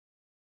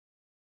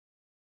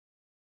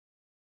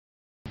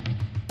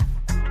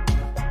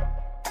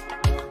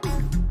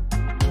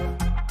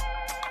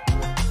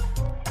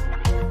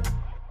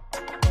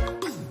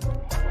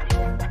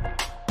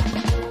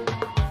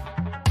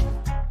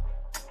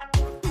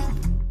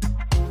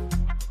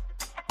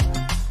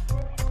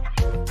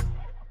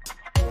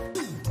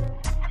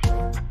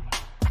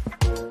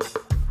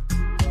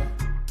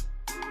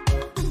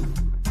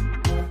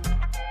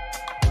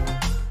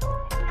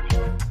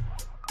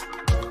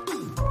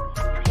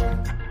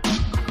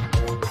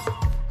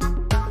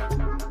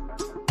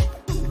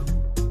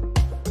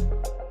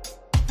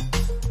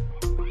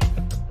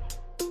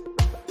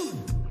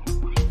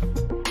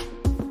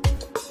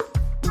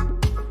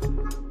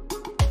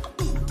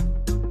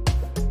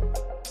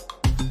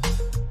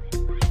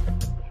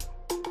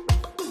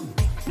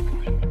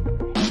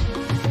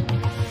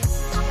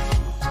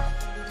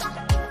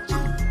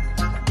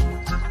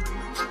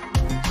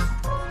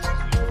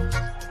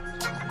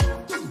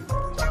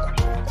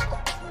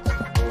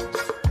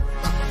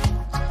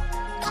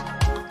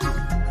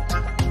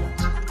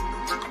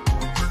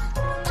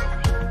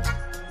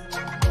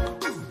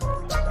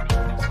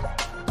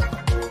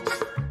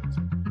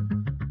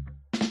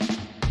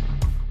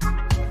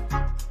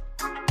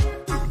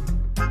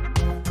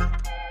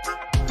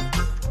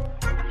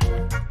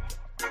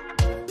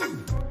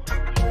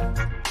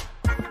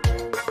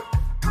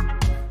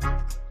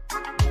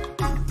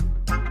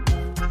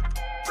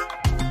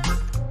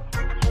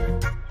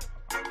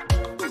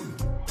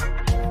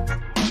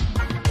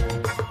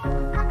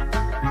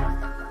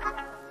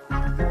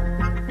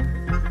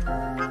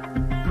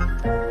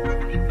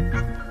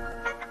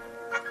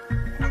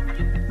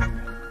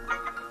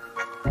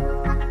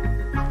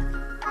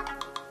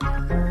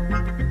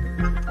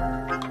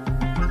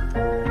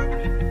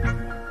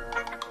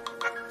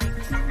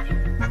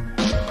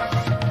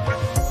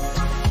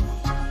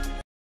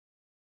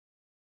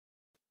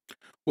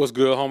What's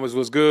good, homies?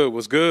 What's good?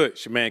 What's good?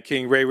 It's your man,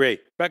 King Ray Ray.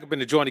 Back up in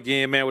the joint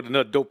again, man, with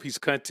another dope piece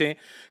of content.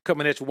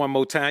 Coming at you one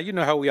more time. You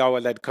know how we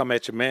always like to come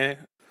at you, man.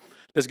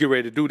 Let's get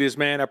ready to do this,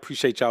 man. I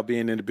appreciate y'all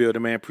being in the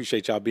building, man.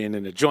 Appreciate y'all being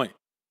in the joint.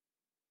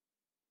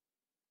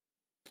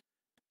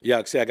 Y'all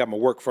can see I got my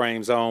work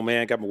frames on,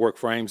 man. Got my work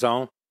frames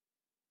on.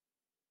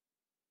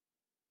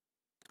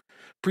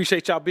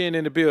 Appreciate y'all being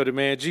in the building,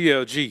 man.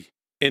 GLG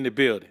in the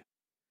building.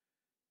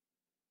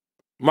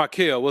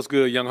 Markel, what's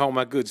good, young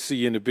homie? Good to see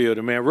you in the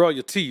building, man.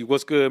 Royal T,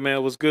 what's good,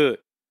 man? What's good?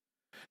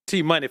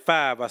 T Money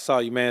 5, I saw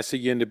you, man. See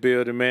you in the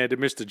building, man. To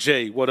Mr.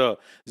 J, what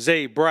up?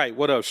 Zay Bright,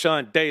 what up?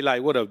 Sean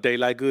Daylight, what up,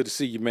 Daylight? Good to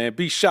see you, man.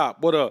 B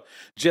Shop, what up?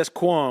 Jess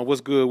Quan,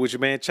 what's good with you,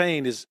 man?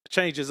 Change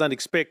is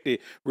unexpected.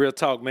 Real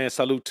talk, man.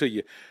 Salute to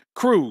you.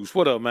 Cruz,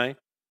 what up, man?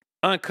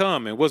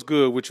 Uncommon, what's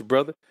good with you,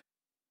 brother?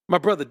 My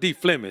brother D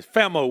Fleming,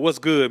 Famo, what's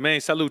good,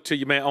 man? Salute to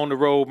you, man. On the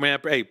road, man.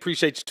 Hey,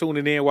 appreciate you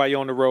tuning in while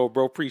you're on the road,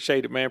 bro.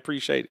 Appreciate it, man.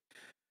 Appreciate it.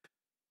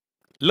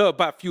 Loved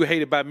by few,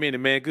 hated by many,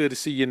 man. Good to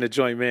see you in the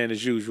joint, man,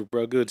 as usual,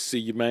 bro. Good to see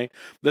you, man.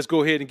 Let's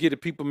go ahead and get the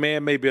people,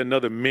 man. Maybe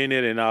another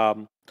minute and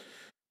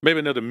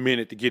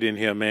to get in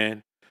here,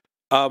 man.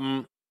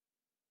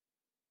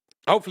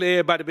 Hopefully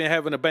everybody been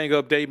having a bang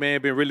up day,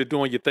 man. Been really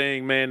doing your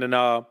thing, man. And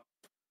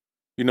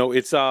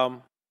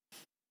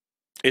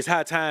it's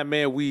high time,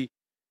 man. We,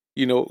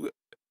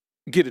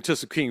 get into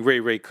some King Ray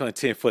Ray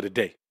content for the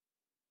day.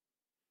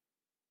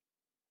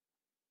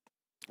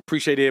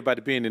 Appreciate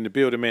everybody being in the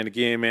building, man.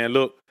 Again, man.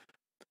 Look.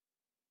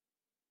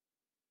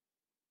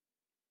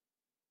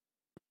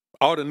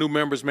 All the new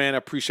members, man, I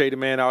appreciate it,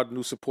 man. All the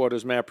new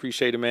supporters, man, I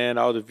appreciate it, man.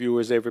 All the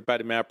viewers,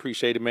 everybody, man, I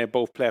appreciate it, man.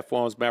 Both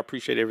platforms, man, I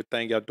appreciate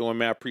everything y'all doing,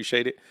 man. I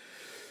appreciate it.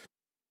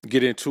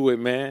 Get into it,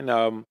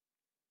 man.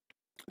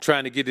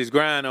 Trying to get this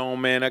grind on,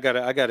 man. I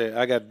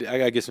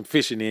gotta get some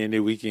fishing in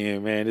this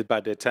weekend, man. It's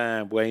about that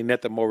time, boy. Ain't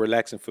nothing more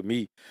relaxing for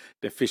me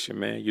than fishing,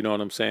 man. You know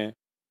what I'm saying?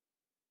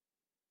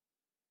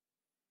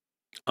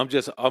 I'm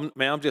just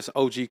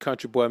OG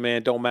country boy,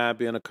 man. Don't mind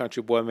being a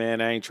country boy,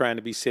 man. I ain't trying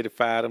to be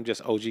certified. I'm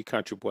just OG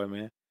country boy,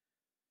 man.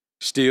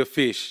 Still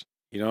fish.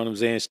 You know what I'm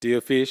saying?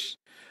 Still fish.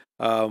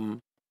 That's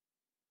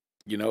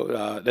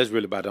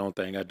really about the only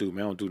thing I do,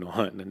 man. I don't do no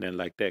hunting and nothing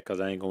like that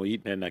because I ain't going to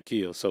eat nothing I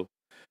kill. So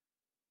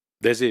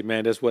that's it,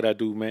 man. That's what I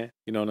do, man.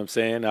 You know what I'm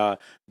saying?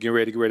 Getting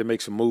ready to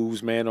make some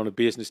moves, man, on a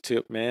business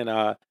tip, man.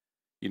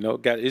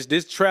 It's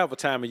this travel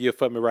time of year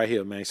for me right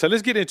here, man. So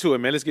let's get into it,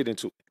 man. Let's get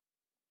into it.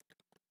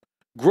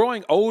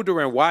 Growing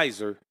older and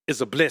wiser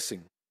is a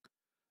blessing,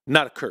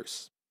 not a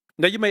curse.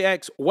 Now, you may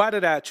ask, why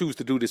did I choose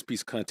to do this piece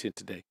of content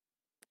today?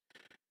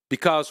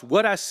 Because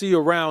what I see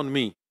around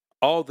me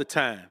all the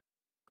time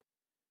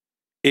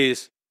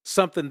is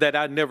something that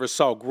I never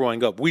saw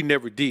growing up. We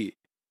never did.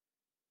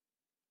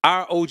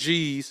 Our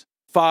OGs,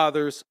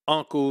 fathers,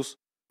 uncles,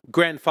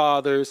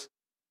 grandfathers,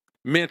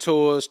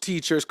 mentors,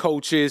 teachers,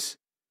 coaches,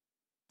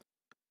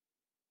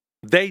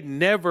 they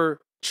never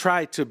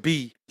tried to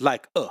be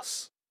like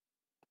us.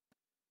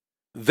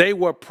 They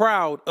were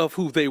proud of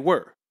who they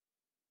were.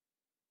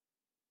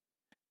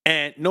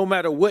 And no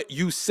matter what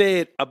you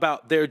said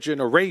about their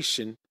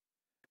generation,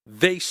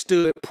 they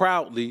stood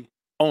proudly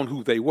on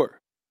who they were.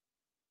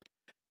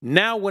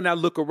 Now, when I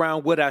look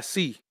around, what I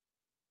see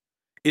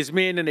is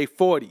men in their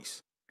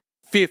 40s,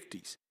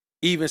 50s,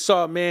 even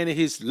saw a man in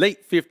his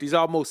late 50s,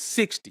 almost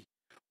 60,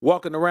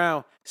 walking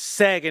around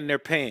sagging their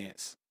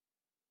pants,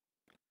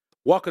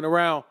 walking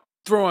around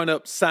throwing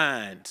up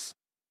signs,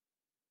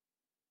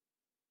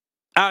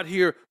 out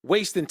here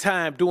wasting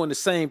time doing the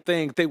same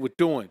thing they were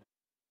doing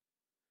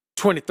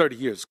 20, 30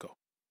 years ago.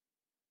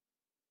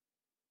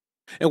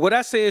 And what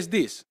I say is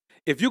this: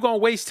 if you're going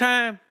to waste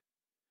time,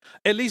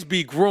 at least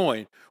be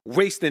growing,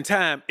 wasting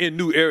time in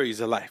new areas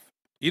of life.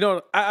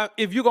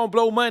 If you're going to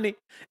blow money,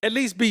 at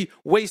least be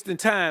wasting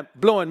time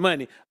blowing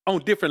money on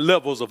different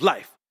levels of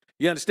life.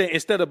 You understand?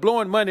 Instead of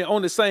blowing money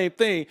on the same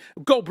thing,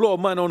 go blow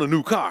money on a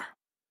new car.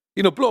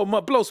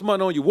 Blow some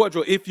money on your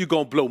wardrobe if you're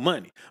going to blow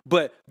money.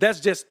 But that's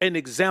just an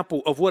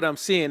example of what I'm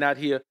seeing out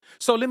here.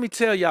 So let me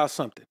tell y'all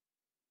something.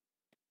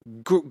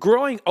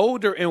 Growing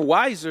older and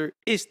wiser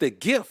is the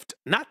gift,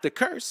 not the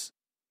curse.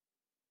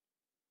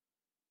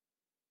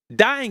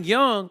 Dying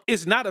young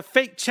is not a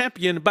fake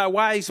champion by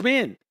wise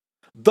men.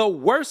 The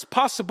worst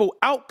possible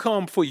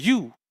outcome for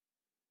you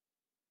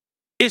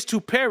is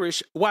to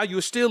perish while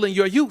you're still in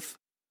your youth.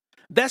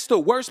 That's the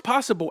worst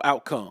possible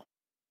outcome.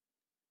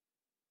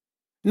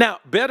 Now,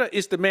 better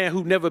is the man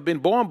who never been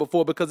born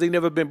before, because he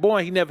never been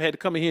born. He never had to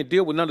come in here and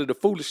deal with none of the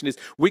foolishness,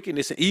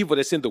 wickedness, and evil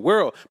that's in the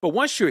world. But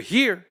once you're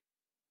here,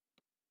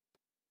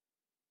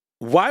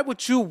 why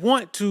would you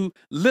want to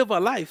live a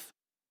life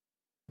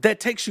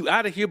that takes you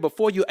out of here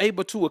before you're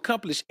able to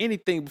accomplish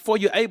anything, before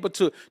you're able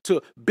to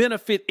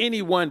benefit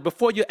anyone,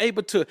 before you're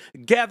able to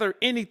gather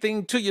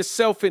anything to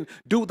yourself and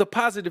do the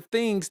positive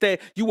things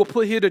that you were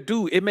put here to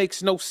do? It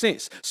makes no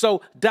sense.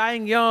 So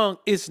dying young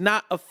is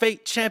not a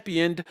fate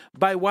championed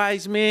by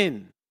wise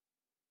men.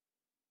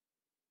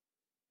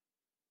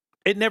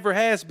 It never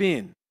has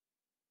been.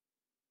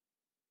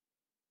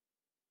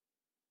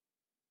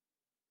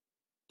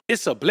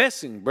 It's a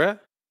blessing,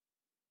 bruh.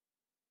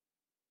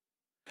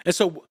 And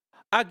so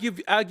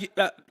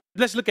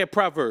let's look at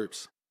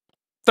Proverbs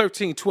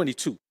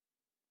 13:22.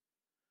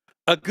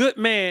 A good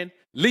man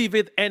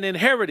leaveth an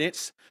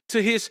inheritance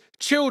to his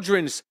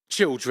children's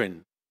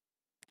children.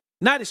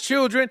 Not his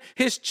children,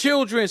 his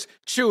children's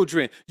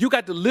children. You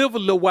got to live a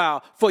little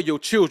while for your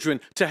children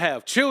to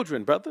have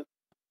children, brother.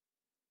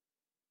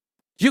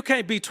 You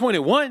can't be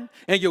 21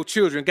 and your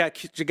children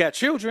got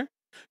children.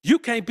 You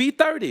can't be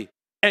 30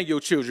 and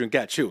your children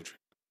got children.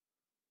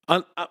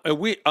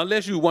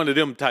 Unless you one of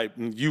them type,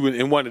 you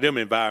in one of them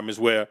environments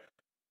where,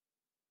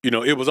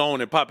 it was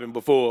on and popping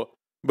before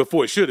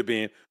it should have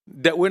been.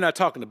 That we're not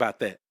talking about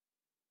that.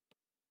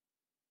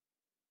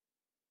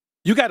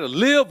 You got to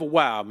live a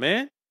while,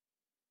 man.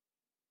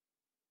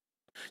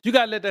 You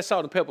gotta let that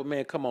salt and pepper,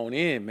 man, come on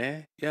in,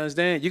 man. You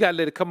understand? You gotta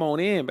let it come on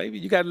in, baby.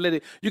 You gotta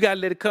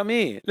let it come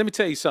in. Let me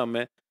tell you something,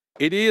 man.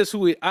 It is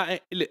who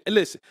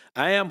listen,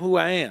 I am who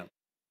I am.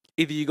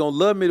 Either you're gonna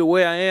love me the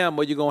way I am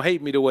or you're gonna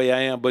hate me the way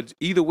I am, but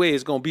either way,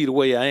 it's gonna be the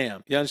way I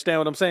am. You understand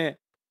what I'm saying?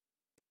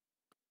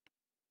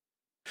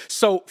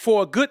 So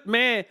for a good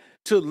man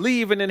to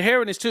leave an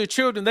inheritance to his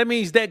children, that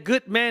means that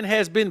good man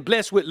has been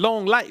blessed with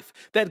long life.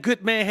 That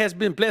good man has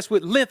been blessed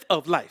with length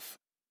of life.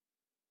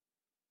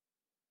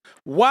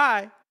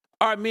 Why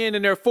are men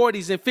in their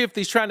 40s and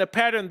 50s trying to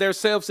pattern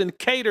themselves and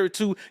cater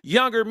to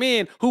younger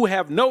men who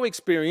have no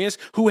experience,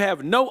 who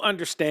have no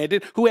understanding,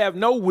 who have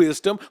no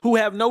wisdom, who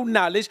have no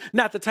knowledge,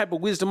 not the type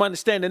of wisdom,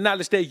 understanding,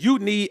 knowledge that you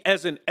need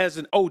as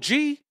an OG?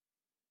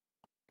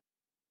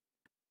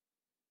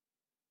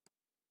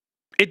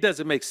 It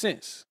doesn't make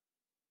sense.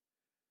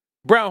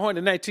 Brown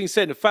Hornet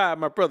 1975,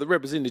 my brother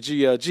representing the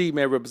GLG,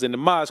 man, representing the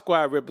Mod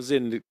Squad,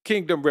 representing the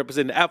Kingdom,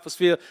 representing the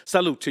Alphasphere.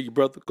 Salute to you,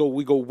 brother.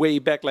 We go way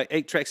back like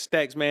 8-track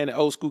stacks, man, and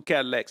old school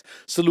Cadillacs.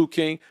 Salute,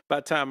 King. By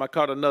the time I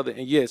caught another,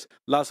 and yes,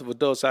 lots of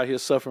adults out here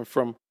suffering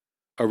from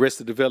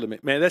arrested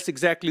development. Man, that's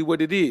exactly what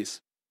it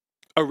is.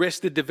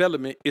 Arrested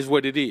development is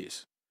what it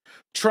is.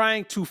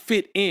 Trying to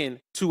fit in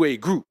to a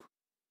group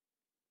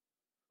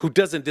who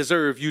doesn't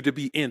deserve you to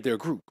be in their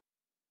group.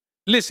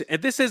 Listen,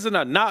 and this isn't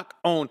a knock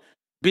on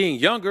being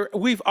younger.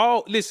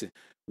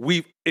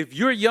 If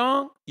you're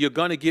young, you're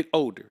gonna get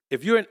older.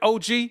 If you're an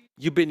OG,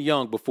 you've been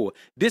young before.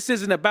 This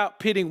isn't about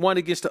pitting one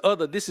against the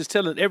other. This is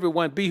telling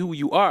everyone, be who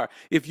you are.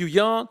 If you're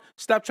young,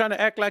 stop trying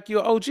to act like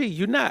you're OG.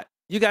 You're not.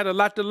 You got a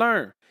lot to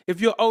learn. If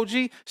you're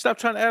OG, stop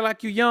trying to act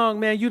like you're young,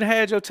 man. You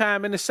had your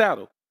time in the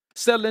saddle.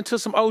 Settle into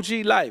some OG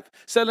life.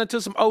 Settle into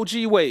some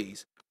OG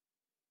ways.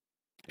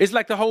 It's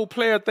like the whole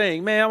player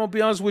thing, man. I'm gonna be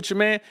honest with you,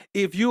 man.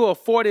 If you're a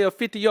 40 or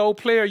 50-year-old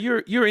player,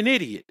 you're an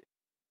idiot.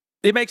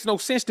 It makes no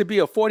sense to be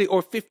a 40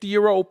 or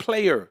 50-year-old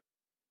player.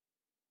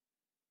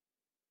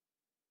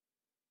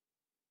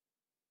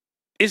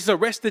 It's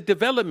arrested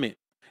development,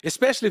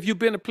 especially if you've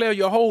been a player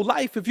your whole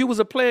life. If you was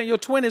a player in your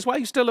 20s, why are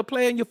you still a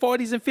player in your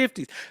 40s and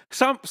 50s?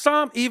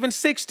 Some even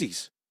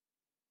 60s.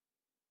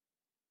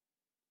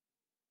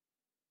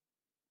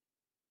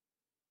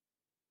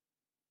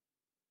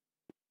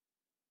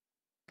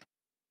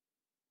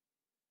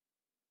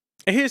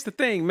 And here's the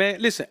thing, man.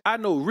 Listen, I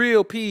know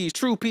real P's,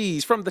 true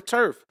P's from the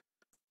turf.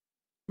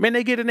 Man,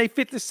 they get in their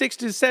 50s,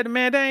 60s, 70s,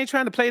 man, they ain't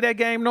trying to play that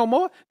game no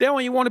more. They don't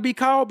even want to be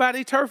called by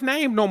their turf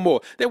name no more.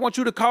 They want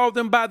you to call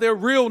them by their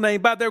real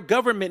name, by their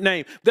government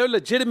name. They're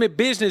legitimate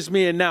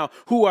businessmen now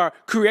who are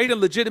creating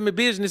legitimate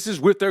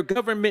businesses with their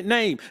government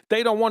name.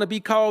 They don't want to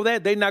be called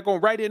that. They're not going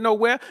to write it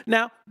nowhere.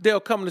 Now, they'll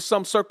come to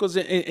some circles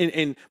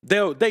and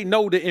they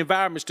know the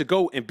environments to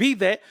go and be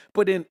that.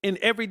 But in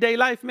everyday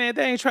life, man,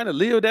 they ain't trying to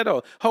live that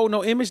or hold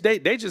no image.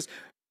 They just...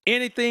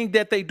 Anything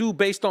that they do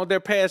based on their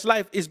past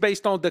life is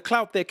based on the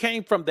clout that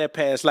came from their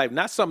past life,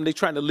 not something they're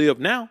trying to live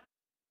now.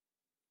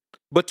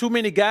 But too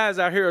many guys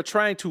out here are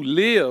trying to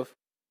live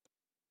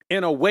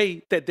in a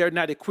way that they're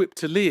not equipped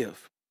to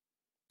live.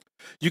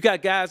 You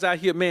got guys out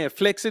here, man,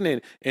 flexing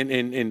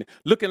and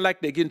looking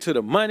like they're getting to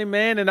the money,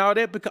 man, and all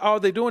that, because all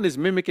they're doing is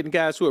mimicking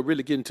guys who are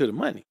really getting to the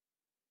money.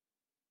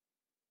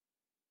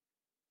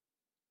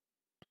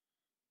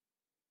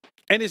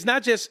 And it's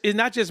not just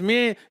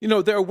men,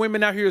 there are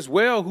women out here as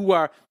well who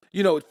are,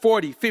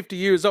 40, 50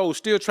 years old,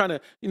 still trying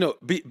to,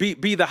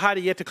 be the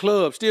hottie at the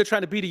club, still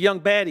trying to be the young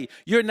baddie.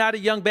 You're not a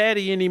young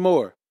baddie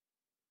anymore.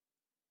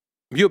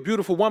 You're a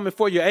beautiful woman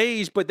for your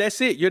age, but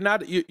that's it. You're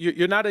not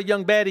a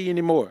young baddie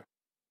anymore.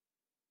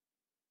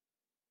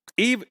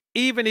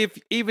 Even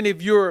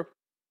if you're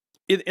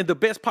in the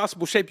best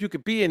possible shape you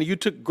could be in and you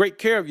took great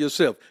care of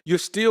yourself, you're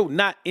still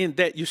not in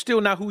that. You're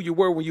still not who you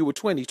were when you were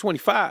 20,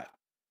 25.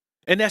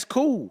 And that's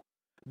cool.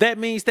 That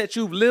means that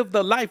you've lived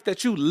the life,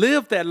 that you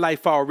lived that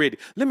life already.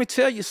 Let me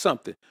tell you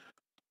something.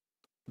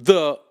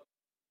 All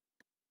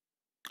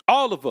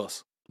of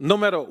us, no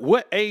matter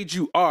what age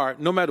you are,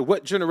 no matter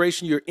what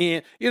generation you're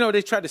in,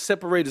 they try to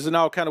separate us in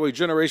all kind of ways.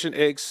 Generation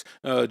X,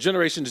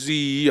 Generation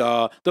Z,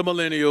 the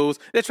millennials.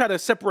 They try to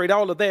separate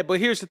all of that. But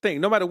here's the thing.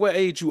 No matter what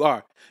age you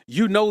are,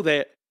 you know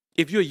that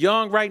if you're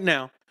young right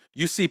now,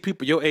 you see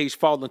people your age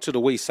falling to the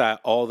wayside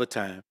all the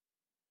time.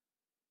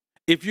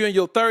 If you're in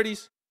your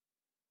 30s,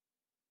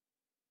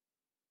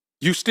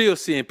 you're still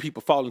seeing people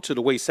falling to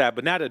the wayside,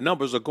 but now the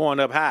numbers are going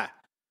up high.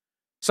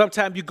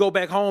 Sometimes you go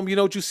back home, you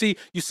know what you see?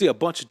 You see a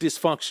bunch of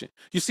dysfunction.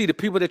 You see the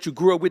people that you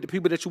grew up with, the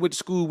people that you went to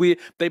school with,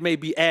 they may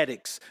be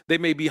addicts. They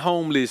may be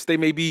homeless. They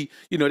may be,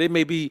 they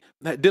may be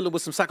dealing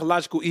with some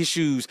psychological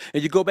issues.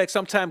 And you go back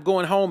sometime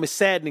going home is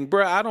saddening.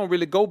 Bro, I don't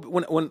really go,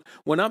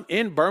 when I'm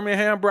in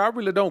Birmingham, bro, I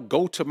really don't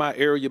go to my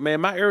area,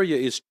 man. My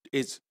area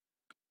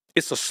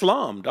it's a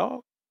slum,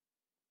 dog.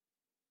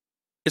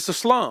 It's a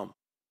slum.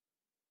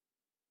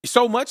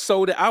 So much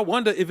so that I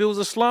wonder if it was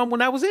a slum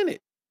when I was in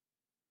it.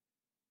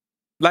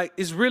 Like,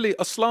 it's really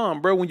a slum,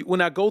 bro. When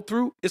I go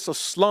through, it's a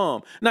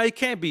slum. Now, it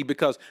can't be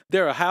because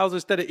there are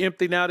houses that are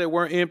empty now that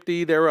weren't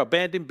empty. There are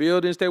abandoned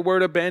buildings that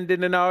weren't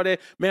abandoned and all that.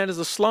 Man, it's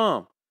a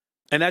slum.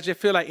 And I just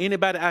feel like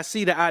anybody I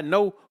see that I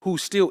know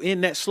who's still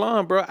in that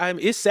slum, bro,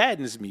 it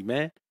saddens me,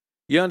 man.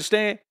 You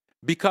understand?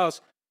 Because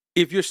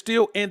if you're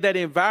still in that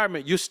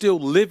environment, you're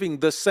still living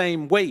the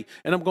same way.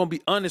 And I'm going to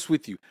be honest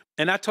with you.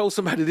 And I told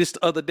somebody this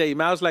the other day,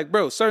 man. I was like,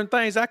 bro, certain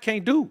things I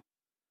can't do.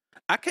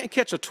 I can't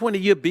catch a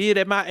 20-year bid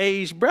at my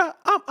age, bro.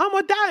 I'm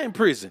going to die in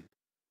prison.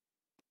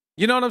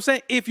 You know what I'm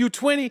saying? If you're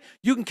 20,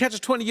 you can catch a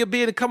 20-year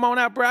bid and come on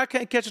out, bro. I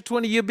can't catch a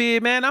 20-year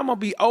bid, man. I'm going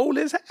to be old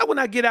as hell when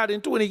I get out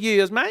in 20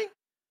 years, man.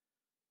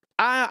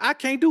 I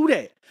can't do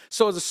that.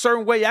 So it's a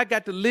certain way I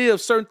got to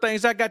live, certain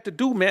things I got to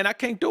do, man. I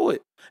can't do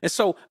it. And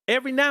so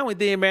every now and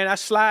then, man, I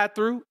slide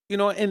through,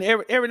 and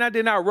every now and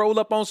then I roll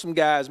up on some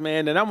guys,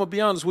 man. And I'm going to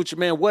be honest with you,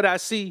 man, what I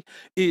see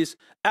is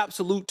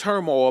absolute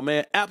turmoil,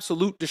 man,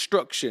 absolute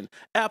destruction,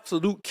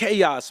 absolute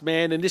chaos,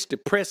 man. And it's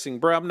depressing,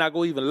 bro. I'm not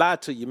going to even lie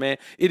to you, man.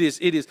 It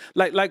is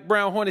like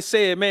Brown Hornet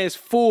said, man, it's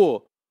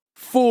full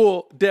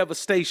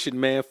devastation,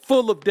 man,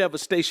 full of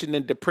devastation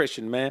and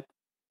depression, man.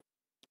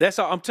 That's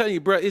all I'm telling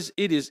you, bro.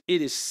 It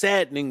is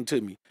saddening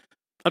to me.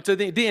 I'm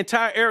telling you, the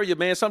entire area,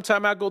 man.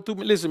 Sometimes I go through.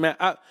 Listen, man.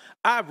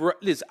 I've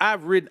ridden. I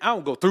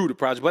don't go through the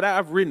project, but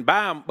I've ridden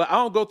by them. But I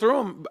don't go through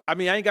them. I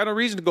mean, I ain't got no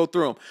reason to go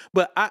through them.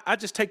 But I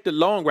just take the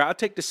long route. I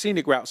take the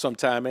scenic route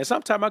sometimes, man.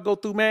 Sometimes I go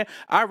through, man.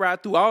 I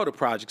ride through all the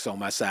projects on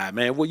my side,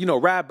 man. Well,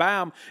 ride by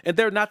them, and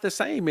they're not the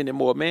same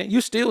anymore, man.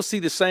 You still see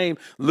the same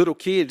little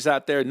kids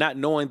out there not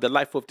knowing the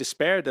life of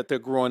despair that they're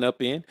growing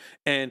up in.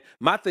 And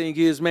my thing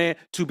is, man,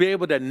 to be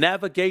able to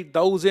navigate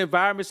those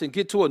environments and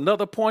get to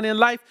another point in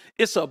life,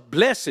 it's a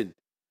blessing.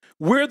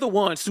 We're the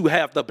ones who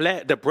have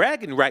the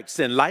bragging rights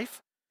in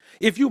life.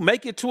 If you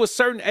make it to a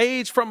certain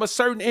age from a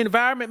certain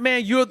environment,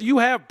 man, you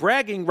have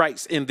bragging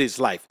rights in this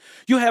life.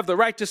 You have the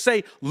right to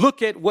say,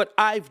 look at what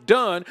I've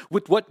done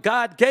with what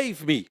God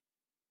gave me.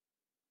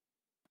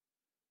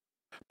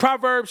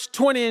 Proverbs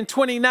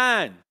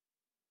 20:29.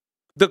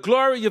 The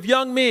glory of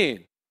young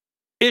men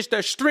is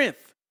their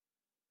strength.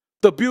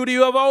 The beauty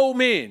of old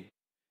men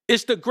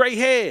is the gray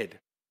head.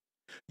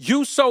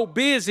 You so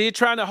busy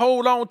trying to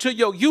hold on to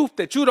your youth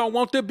that you don't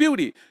want the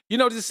beauty. You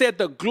know, it said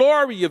the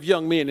glory of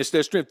young men is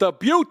their strength. The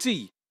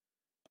beauty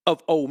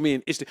of old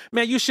men is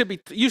man, you should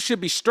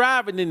be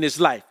striving in this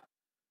life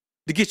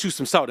to get you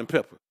some salt and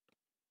pepper.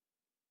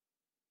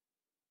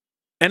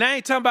 And I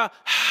ain't talking about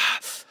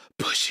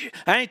push it.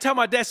 I ain't talking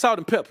about that salt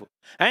and pepper.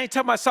 I ain't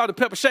talking about salt and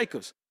pepper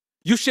shakers.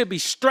 You should be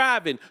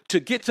striving to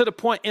get to the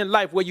point in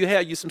life where you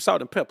have you some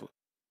salt and pepper.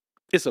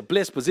 It's a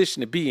blessed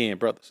position to be in,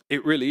 brothers.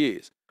 It really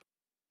is.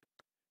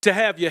 To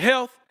have your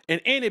health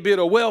and any bit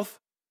of wealth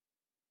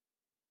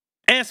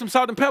and some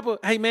salt and pepper,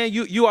 hey man,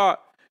 you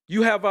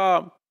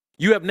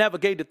have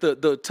navigated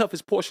the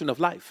toughest portion of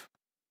life.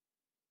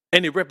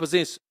 And it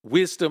represents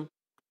wisdom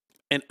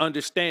and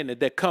understanding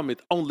that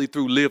cometh only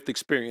through lived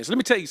experience. Let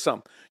me tell you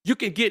something. You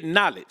can get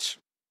knowledge,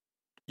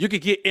 you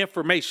can get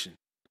information,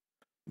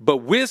 but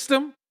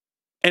wisdom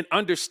and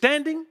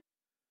understanding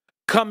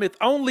cometh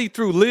only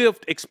through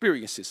lived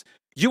experiences.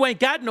 You ain't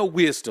got no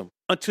wisdom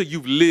until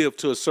you've lived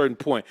to a certain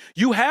point.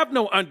 You have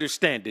no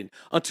understanding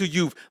until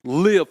you've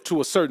lived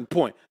to a certain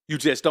point. You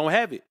just don't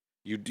have it.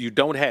 You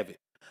don't have it.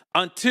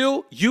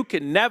 Until you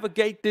can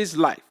navigate this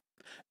life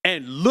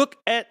and look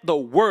at the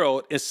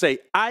world and say,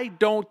 I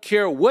don't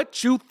care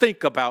what you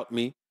think about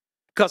me,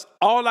 because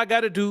all I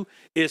got to do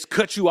is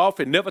cut you off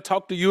and never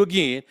talk to you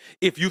again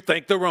if you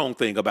think the wrong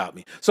thing about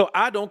me. So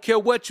I don't care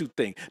what you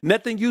think.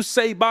 Nothing you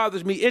say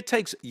bothers me. It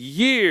takes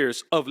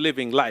years of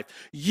living life,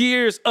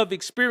 years of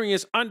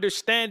experience,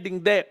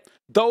 understanding that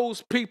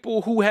those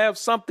people who have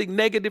something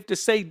negative to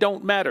say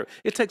don't matter.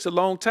 It takes a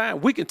long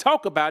time. We can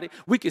talk about it.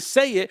 We can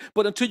say it.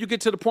 But until you get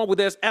to the point where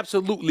there's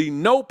absolutely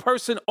no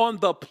person on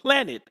the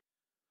planet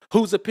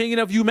whose opinion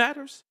of you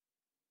matters,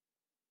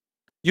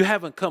 you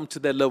haven't come to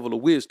that level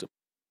of wisdom.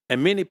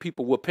 And many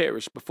people will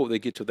perish before they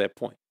get to that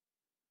point.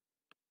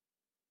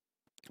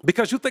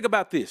 Because you think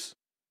about this.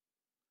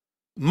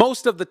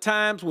 Most of the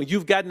times when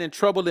you've gotten in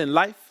trouble in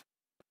life,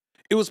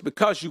 it was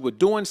because you were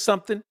doing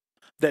something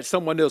that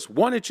someone else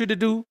wanted you to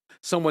do,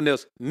 someone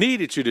else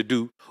needed you to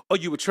do, or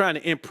you were trying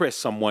to impress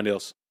someone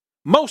else.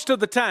 Most of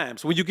the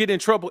times when you get in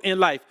trouble in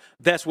life,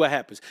 that's what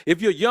happens.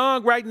 If you're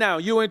young right now,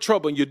 you're in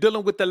trouble and you're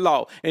dealing with the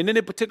law in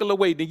any particular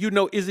way, then you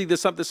know it's either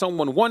something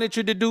someone wanted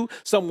you to do,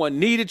 someone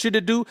needed you to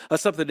do, or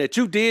something that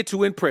you did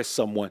to impress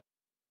someone.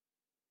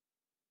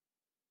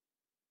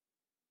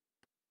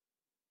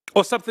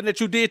 or something that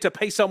you did to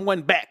pay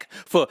someone back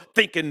for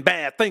thinking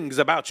bad things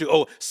about you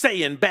or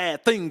saying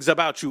bad things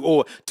about you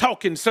or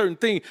talking certain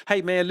things.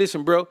 Hey, man,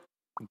 listen, bro.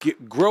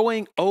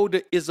 Growing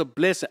older is a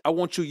blessing. I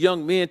want you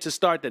young men to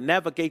start to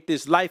navigate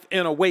this life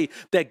in a way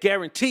that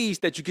guarantees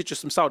that you get you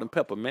some salt and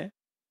pepper, man.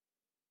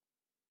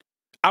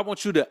 I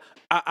want you to,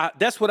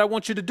 that's what I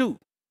want you to do.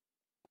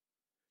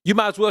 You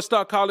might as well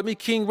start calling me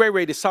King Ray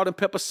Ray, the Salt and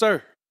Pepper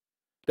Sir.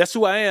 That's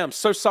who I am,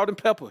 Sir Salt and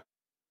Pepper.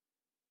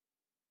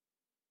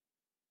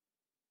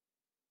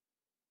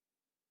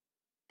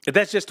 And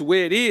that's just the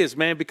way it is,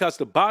 man, because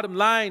the bottom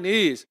line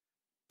is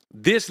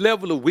this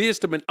level of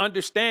wisdom and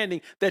understanding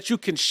that you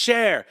can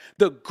share.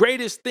 The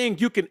greatest thing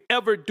you can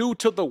ever do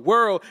to the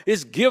world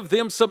is give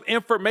them some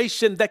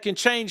information that can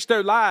change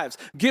their lives.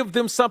 Give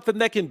them something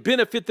that can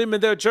benefit them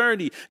in their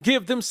journey.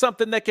 Give them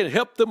something that can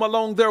help them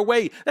along their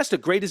way. That's the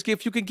greatest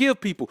gift you can give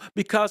people,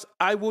 because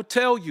I will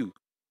tell you,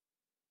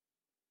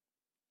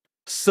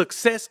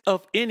 success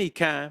of any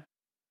kind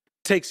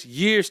takes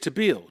years to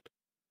build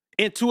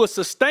into a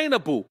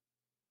sustainable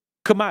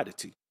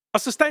commodity,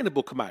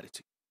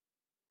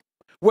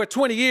 where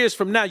 20 years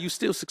from now, you're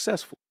still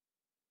successful.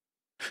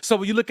 So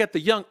when you look at the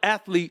young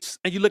athletes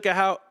and you look at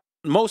how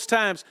most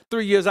times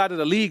 3 years out of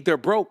the league, they're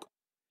broke,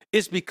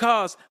 it's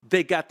because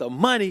they got the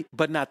money,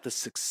 but not the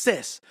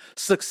success.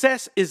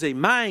 Success is a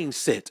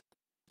mindset,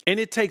 and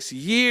it takes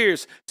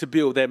years to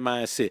build that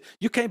mindset.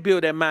 You can't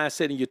build that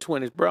mindset in your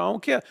 20s, bro. I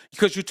don't care,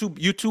 because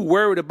you're too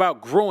worried about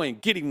growing,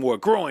 getting more,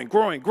 growing.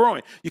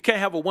 You can't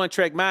have a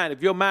one-track mind.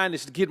 If your mind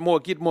is to get more,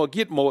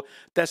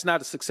 that's not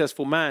a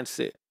successful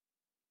mindset.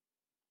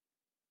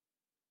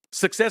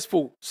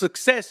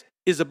 Success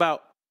is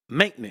about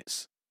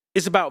maintenance.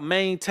 It's about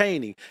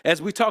maintaining.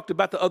 As we talked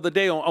about the other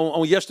day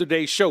on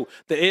yesterday's show,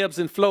 the ebbs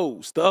and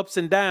flows, the ups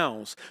and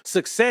downs.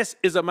 Success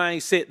is a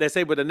mindset that's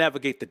able to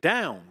navigate the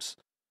downs.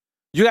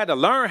 You got to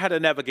learn how to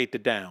navigate the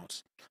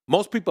downs.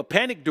 Most people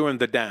panic during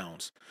the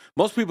downs.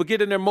 Most people get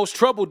in their most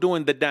trouble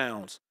during the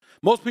downs.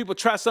 Most people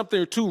try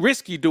something too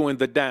risky during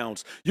the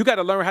downs. You got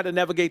to learn how to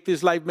navigate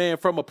this life, man,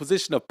 from a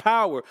position of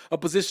power, a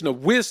position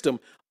of wisdom,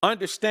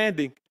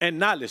 understanding, and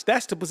knowledge.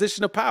 That's the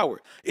position of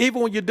power.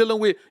 Even when you're dealing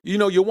with,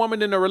 your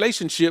woman in a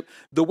relationship,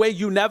 the way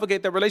you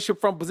navigate that relationship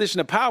from a position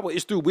of power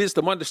is through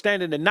wisdom,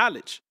 understanding, and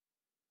knowledge.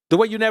 The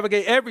way you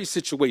navigate every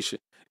situation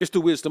is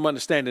through wisdom,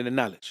 understanding, and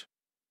knowledge.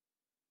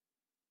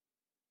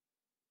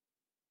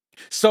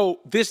 So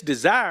this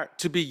desire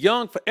to be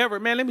young forever,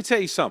 man, let me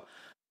tell you something.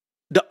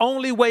 The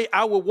only way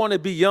I would want to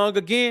be young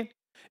again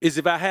is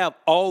if I have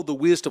all the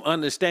wisdom,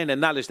 understanding, and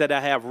knowledge that I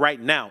have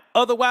right now.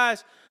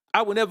 Otherwise,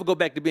 I will never go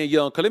back to being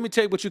young. Because let me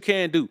tell you what you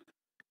can do.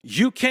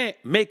 You can't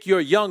make your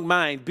young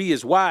mind be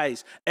as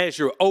wise as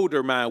your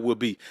older mind will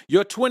be.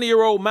 Your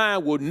 20-year-old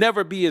mind will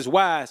never be as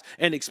wise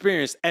and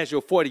experienced as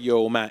your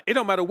 40-year-old mind. It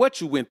don't matter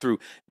what you went through.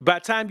 By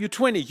the time you're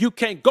 20, you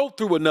can't go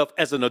through enough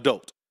as an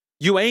adult.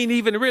 You ain't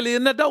even really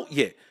an adult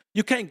yet.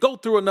 You can't go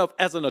through enough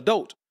as an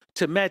adult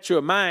to match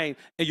your mind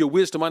and your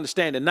wisdom,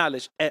 understanding,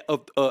 knowledge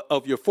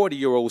of your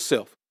 40-year-old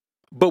self.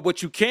 But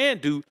what you can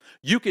do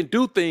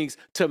things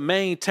to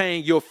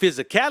maintain your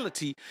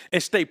physicality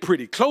and stay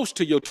pretty close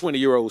to your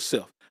 20-year-old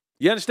self.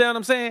 You understand what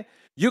I'm saying?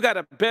 You got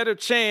a better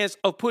chance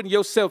of putting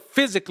yourself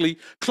physically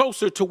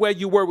closer to where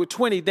you were with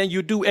 20 than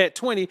you do at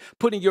 20,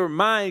 putting your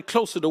mind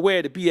closer to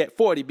where to be at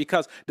 40.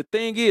 Because the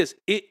thing is,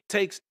 it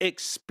takes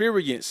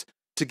experience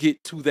to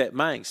get to that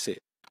mindset.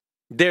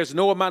 There's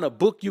no amount of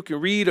book you can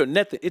read or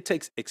nothing. It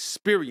takes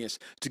experience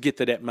to get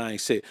to that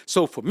mindset.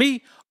 So for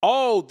me,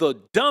 all the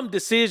dumb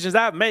decisions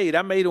I made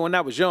it when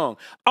I was young.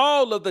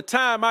 All of the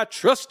time I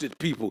trusted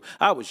people,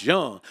 I was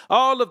young.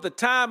 All of the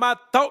time I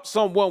thought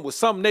someone was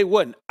something they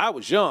wasn't, I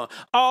was young.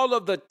 All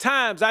of the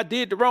times I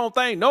did the wrong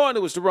thing, knowing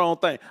it was the wrong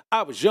thing,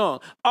 I was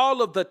young.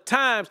 All of the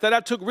times that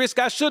I took risk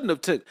I shouldn't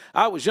have took,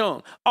 I was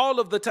young. All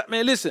of the time,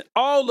 man, listen,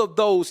 all of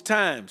those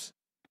times,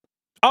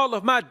 all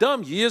of my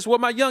dumb years were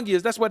my young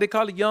years. That's why they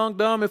call it young,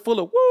 dumb, and full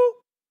of woo.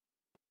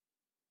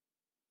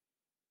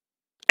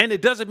 And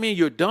it doesn't mean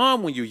you're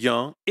dumb when you're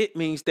young. It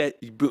means that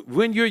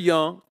when you're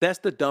young, that's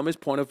the dumbest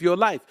point of your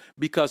life.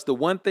 Because the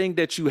one thing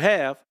that you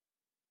have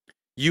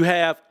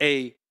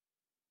a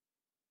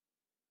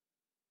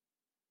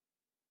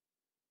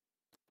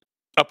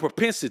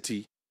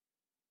propensity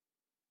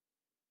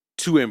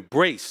to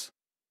embrace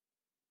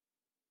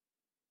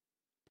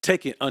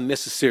taking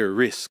unnecessary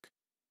risk.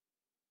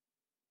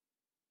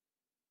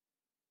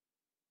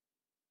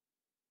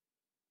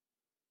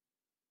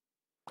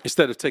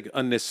 Instead of taking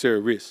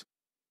unnecessary risks.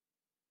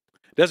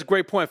 That's a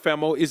great point,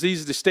 Famo. It's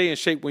easy to stay in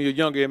shape when you're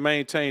younger and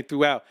maintain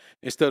throughout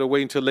instead of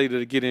waiting until later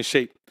to get in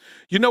shape.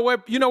 You know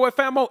what,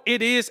 Famo?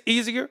 It is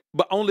easier,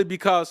 but only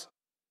because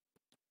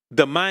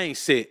the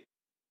mindset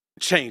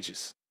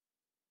changes.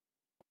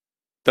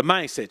 The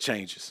mindset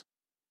changes.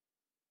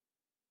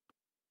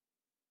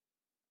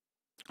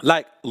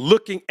 like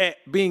looking at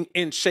being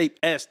in shape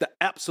as the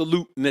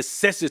absolute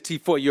necessity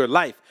for your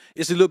life.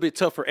 It's a little bit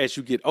tougher as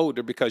you get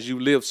older because you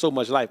live so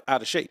much life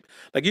out of shape.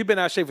 Like you've been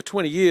out of shape for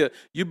 20 years.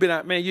 You've been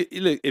out, man.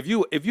 Look, if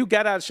you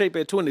got out of shape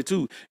at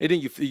 22 and then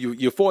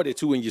you're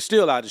 42 and you're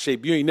still out of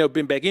shape, you ain't never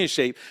been back in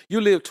shape. You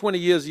live 20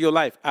 years of your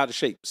life out of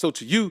shape. So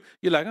to you,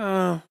 you're like,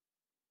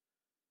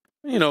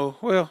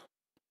 well,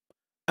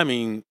 I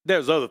mean,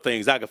 there's other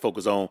things I can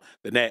focus on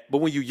than that. But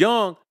when you're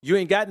young, you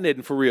ain't got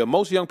nothing for real.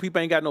 Most young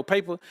people ain't got no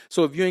paper.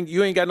 So if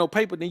you ain't got no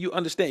paper, then you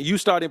understand. You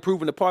start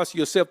improving the parts of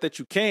yourself that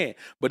you can.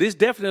 But it's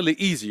definitely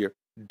easier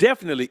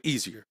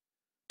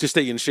to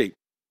stay in shape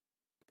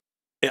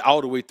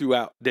all the way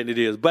throughout than it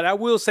is. But I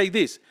will say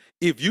this: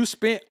 if you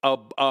spent a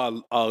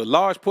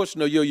large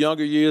portion of your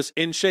younger years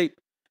in shape,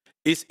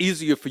 it's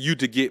easier for you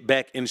to get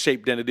back in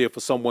shape than it is for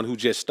someone who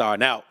just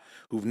starting out,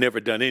 who've never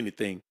done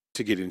anything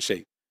to get in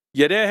shape.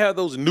 Yeah, they'll have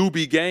those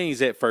newbie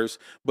gains at first,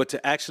 but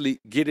to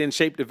actually get in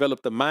shape,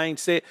 develop the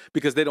mindset,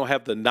 because they don't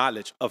have the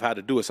knowledge of how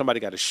to do it.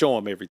 Somebody got to show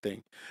them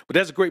everything. But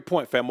that's a great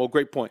point, Famo.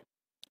 Great point.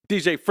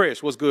 DJ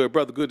Fresh, what's good,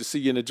 brother? Good to see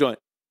you in the joint.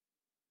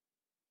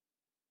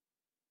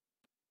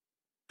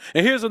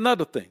 And here's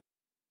another thing.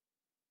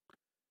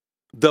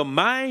 The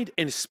mind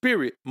and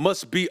spirit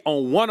must be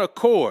on one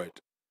accord,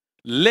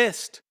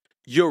 lest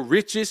your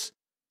riches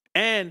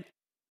and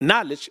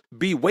knowledge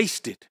be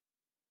wasted.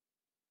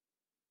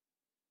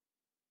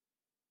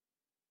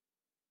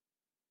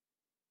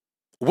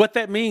 What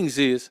that means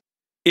is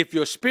if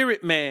your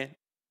spirit man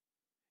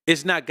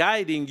is not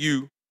guiding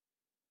you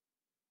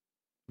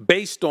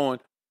based on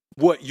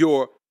what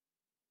your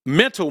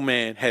mental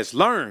man has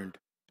learned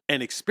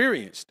and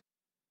experienced,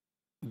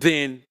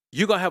 then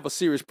you're going to have a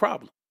serious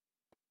problem.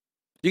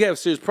 You got a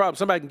serious problem.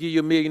 Somebody can give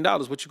you $1 million.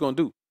 What you going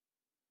to do?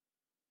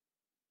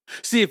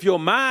 See, if your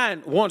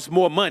mind wants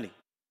more money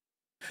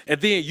and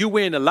then you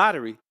win the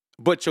lottery,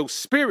 but your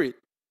spirit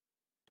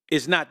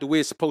is not the way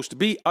it's supposed to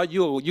be,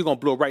 you're going to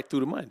blow right through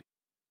the money.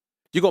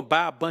 You're going to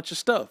buy a bunch of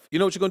stuff. You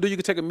know what you're going to do? You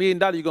can take $1 million,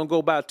 you're going to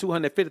go buy a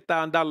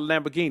 $250,000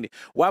 Lamborghini.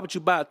 Why would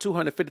you buy a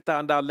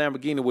 $250,000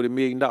 Lamborghini with $1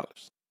 million?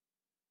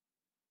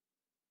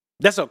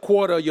 That's a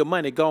quarter of your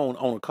money gone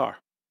on a car.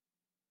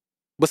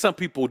 But some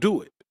people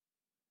do it.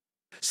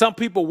 Some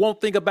people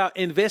won't think about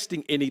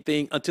investing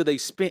anything until they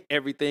spent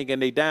everything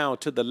and they down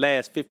to the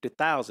last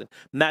 50,000.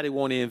 Now they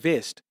want to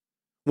invest.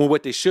 When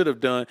what they should have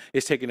done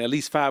is taken at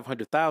least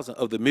 500,000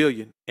 of the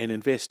million and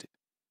invested.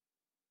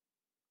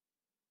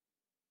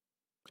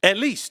 At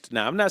least.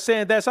 Now, I'm not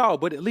saying that's all,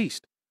 but at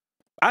least.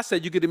 I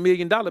said you get $1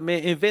 million,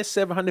 man, invest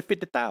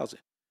 750,000.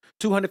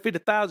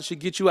 250,000 should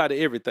get you out of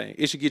everything.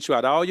 It should get you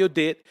out of all your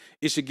debt.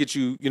 It should get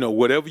you,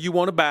 whatever you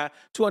want to buy.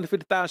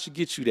 250,000 should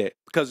get you that.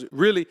 Because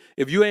really,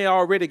 if you ain't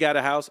already got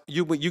a house,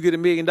 you get $1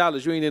 million,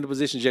 you ain't in a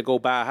position to just go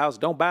buy a house.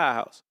 Don't buy a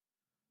house.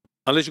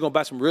 Unless you're going to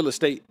buy some real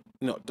estate,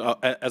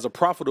 as a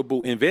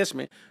profitable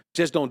investment,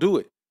 just don't do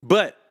it.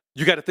 But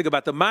you got to think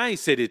about the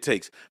mindset it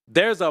takes.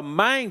 There's a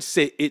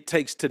mindset it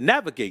takes to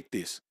navigate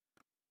this.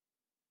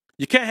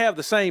 You can't have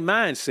the same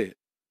mindset.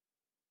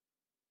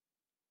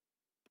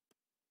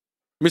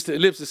 Mr.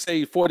 Ellipsis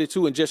say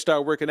 42 and just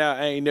start working out.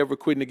 I ain't never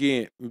quitting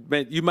again.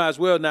 Man, you might as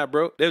well not,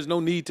 bro. There's no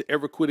need to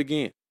ever quit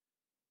again.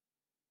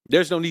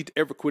 There's no need to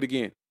ever quit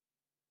again.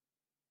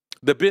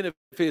 The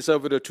benefits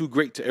of it are too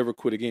great to ever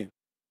quit again.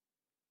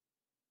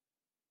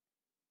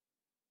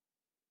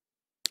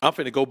 I'm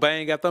finna go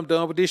bang after I'm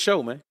done with this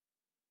show, man.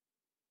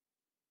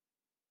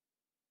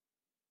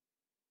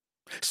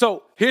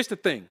 So here's the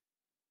thing.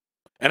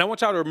 And I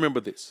want y'all to remember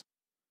this.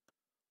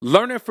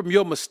 Learning from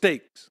your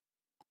mistakes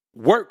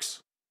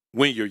works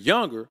when you're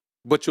younger,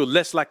 but you're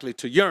less likely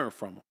to yearn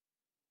from them.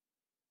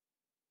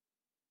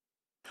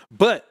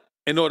 But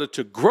in order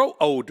to grow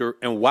older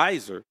and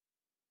wiser,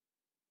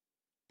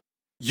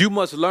 you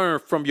must learn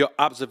from your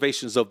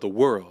observations of the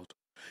world.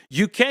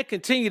 You can't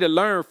continue to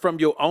learn from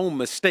your own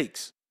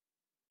mistakes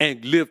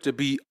and live to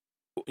be,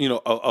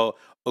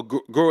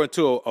 grow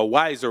into a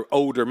wiser,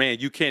 older man.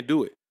 You can't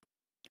do it.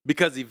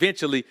 Because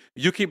eventually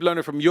you keep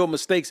learning from your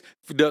mistakes.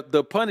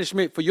 The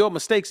punishment for your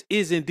mistakes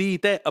is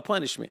indeed that, a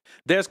punishment.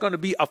 There's going to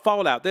be a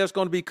fallout. There's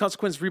going to be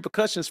consequences,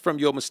 repercussions from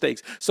your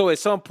mistakes. So at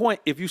some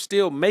point, if you're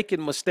still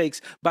making mistakes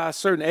by a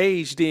certain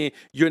age, then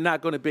you're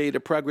not going to be able to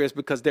progress,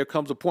 because there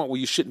comes a point where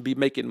you shouldn't be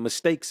making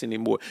mistakes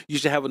anymore. You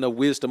should have enough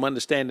wisdom,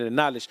 understanding, and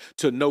knowledge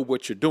to know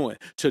what you're doing,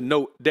 to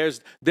know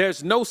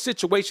there's no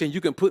situation you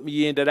can put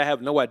me in that I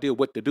have no idea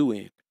what to do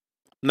in.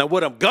 Now,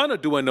 what I'm going to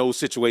do in those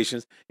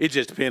situations, it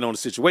just depends on the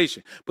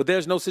situation. But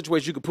there's no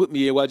situation you can put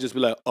me in where I just be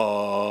like,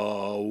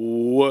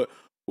 what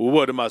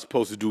am I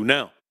supposed to do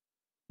now?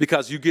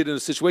 Because you get in a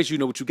situation, you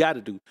know what you got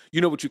to do.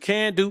 You know what you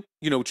can do.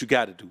 You know what you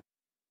got to do.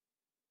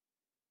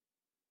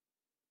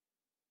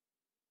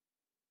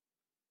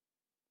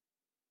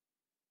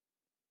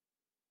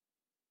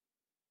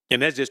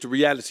 And that's just the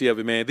reality of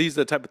it, man. These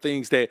are the type of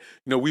things that,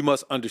 we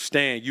must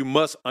understand. You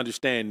must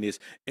understand this.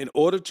 In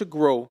order to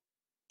grow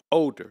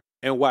older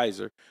and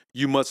wiser,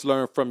 you must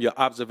learn from your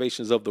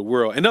observations of the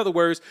world. In other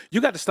words,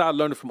 you got to start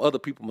learning from other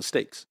people's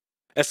mistakes.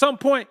 At some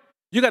point,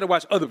 you got to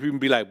watch other people and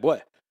be like,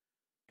 boy,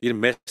 You done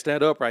messed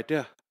that up right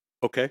there.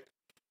 Okay.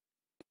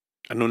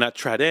 I know not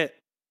to try that.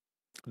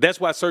 That's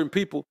why certain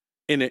people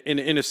in the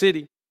inner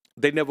city,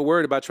 they never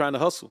worried about trying to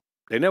hustle.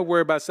 They never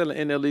worried about selling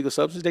any illegal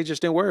substance. They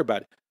just didn't worry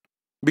about it.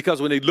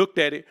 Because when they looked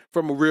at it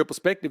from a real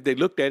perspective, they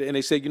looked at it and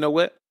they said, you know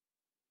what?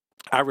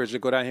 I'd rather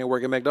go down here and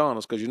work at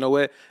McDonald's because you know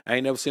what? I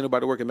ain't never seen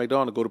nobody work at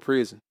McDonald's go to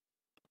prison.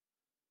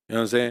 You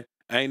know what I'm saying?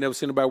 I ain't never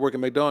seen nobody work at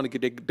McDonald's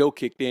get their dough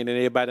kicked in and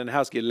everybody in the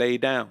house get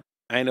laid down.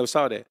 I ain't never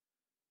saw that.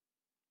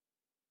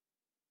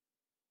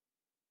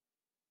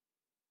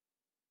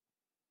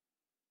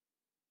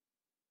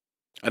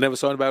 I never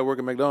saw anybody work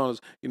at McDonald's,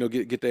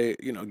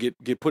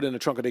 get put in the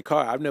trunk of their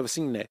car. I've never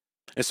seen that.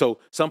 And so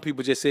some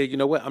people just said, you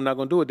know what, I'm not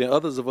gonna do it. Then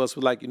others of us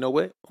were like, you know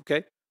what, okay,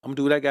 I'm gonna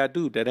do what I gotta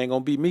do. That ain't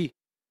gonna be me.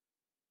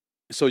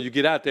 So you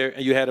get out there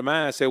and you had a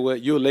mindset where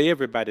you'll lay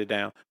everybody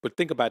down. But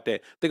think about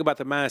that. Think about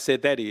the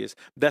mindset that is.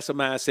 That's a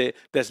mindset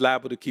that's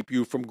liable to keep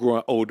you from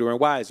growing older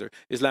and wiser.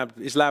 It's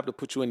liable to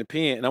put you in the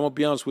pen. And I'm gonna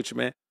be honest with you,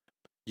 man.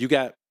 You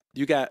got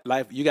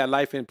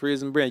life in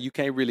prison, Brand. You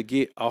can't really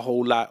get a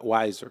whole lot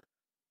wiser.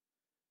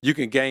 You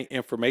can gain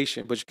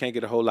information, but you can't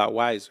get a whole lot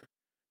wiser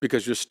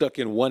because you're stuck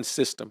in one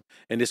system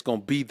and it's going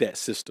to be that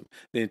system.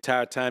 The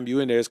entire time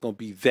you're in there, it's going to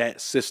be that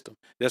system.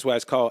 That's why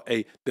it's called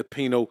the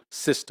penal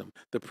system,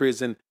 the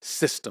prison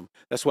system.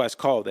 That's why it's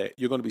called that.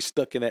 You're going to be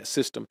stuck in that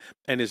system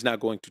and it's not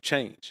going to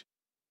change.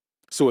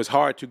 So it's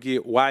hard to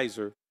get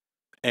wiser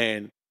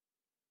and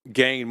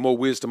gain more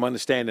wisdom,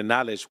 understanding,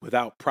 knowledge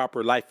without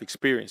proper life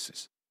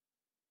experiences.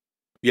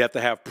 You have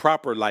to have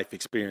proper life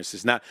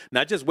experiences, not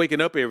just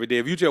waking up every day.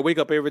 If you just wake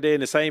up every day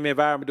in the same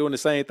environment, doing the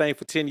same thing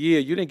for 10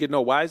 years, you didn't get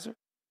no wiser.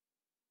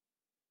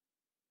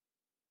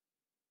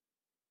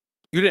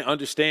 You didn't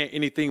understand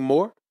anything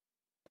more.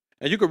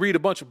 And you could read a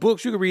bunch of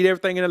books. You could read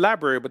everything in the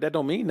library, but that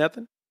don't mean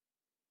nothing.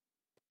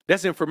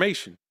 That's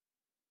information.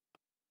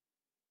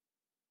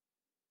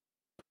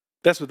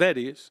 That's what that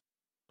is.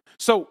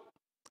 So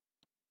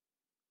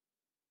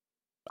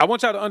I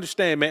want y'all to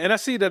understand, man. And I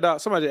see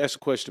that somebody asked a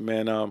question,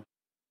 man.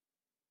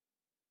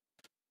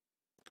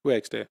 Who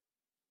asked that?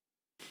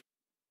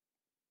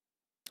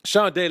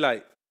 Sean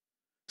Daylight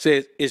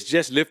says, it's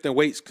just lifting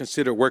weights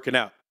considered working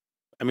out.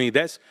 I mean,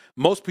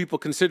 most people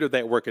consider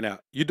that working out.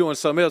 You're doing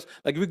something else.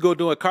 Like if we go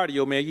doing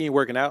cardio, man, you ain't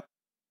working out.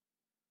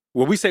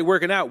 When we say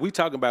working out, we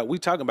talking about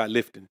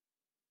lifting.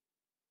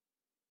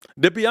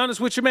 To be honest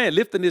with you, man,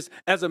 lifting is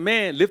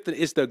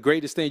the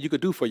greatest thing you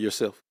could do for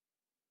yourself.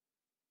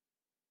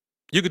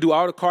 You could do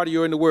all the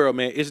cardio in the world,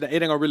 man. It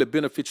ain't gonna really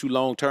benefit you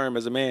long term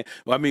as a man.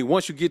 Well, I mean,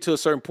 once you get to a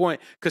certain point,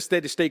 because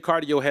steady state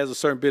cardio has a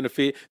certain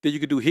benefit, then you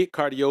could do HIIT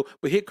cardio,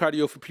 but HIIT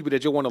cardio for people that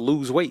just want to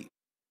lose weight.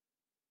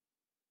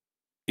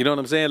 You know what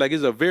I'm saying? Like,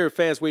 it's a very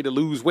fast way to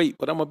lose weight.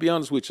 But I'm gonna be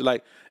honest with you,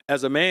 like,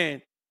 as a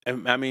man,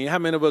 I mean, how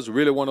many of us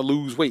really want to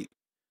lose weight?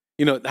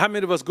 You know, how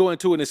many of us go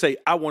into it and say,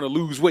 I want to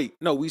lose weight?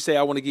 No, we say,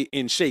 I want to get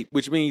in shape,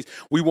 which means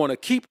we want to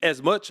keep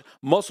as much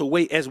muscle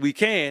weight as we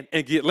can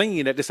and get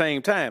lean at the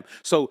same time.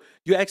 So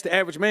you ask the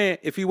average man,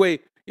 if he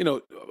weigh,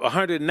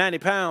 190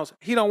 pounds,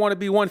 he don't want to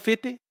be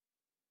 150.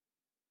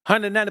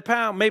 190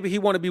 pounds, maybe he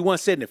want to be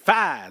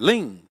 175,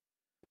 lean.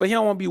 But he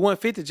don't want to be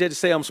 150 just to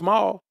say I'm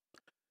small.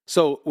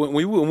 So when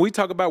we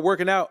talk about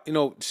working out,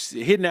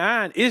 hitting the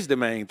iron is the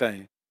main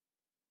thing.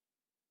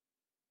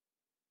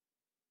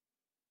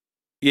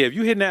 Yeah, if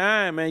you hitting the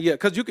iron, man, yeah,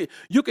 because you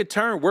could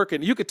turn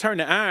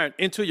the iron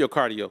into your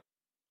cardio.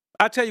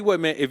 I tell you what,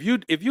 man, if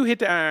you hit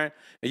the iron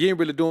and you ain't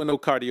really doing no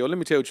cardio, let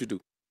me tell you what you do.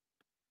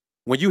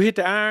 When you hit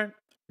the iron,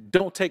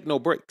 don't take no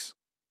breaks.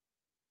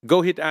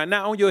 Go hit the iron.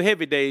 Now on your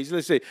heavy days,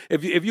 let's say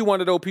if you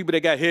one of those people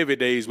that got heavy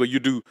days where you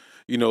do,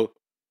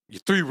 your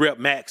 3-rep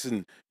max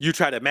and you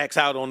try to max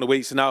out on the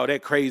weights and all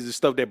that crazy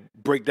stuff that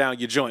break down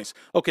your joints.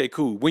 Okay,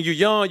 cool. When you're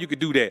young, you could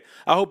do that.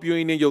 I hope you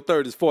ain't in your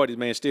 30s, 40s,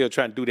 man, still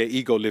trying to do that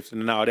ego lifting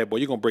and all that, boy.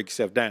 You're going to break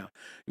yourself down.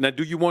 Now,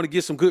 do you want to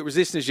get some good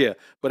resistance? Yeah.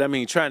 But I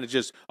mean, trying to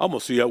just, I'm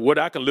going to see what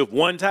I can lift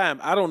one time.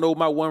 I don't know what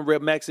my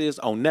 1-rep max is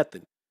on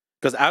nothing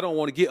because I don't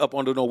want to get up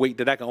under no weight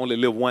that I can only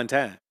lift one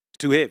time. It's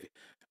too heavy.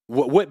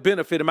 What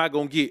benefit am I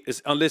going to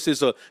get unless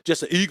it's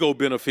just an ego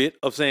benefit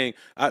of saying,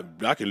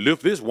 I can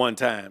lift this one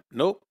time?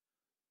 Nope.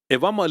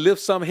 If I'm going to lift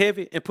something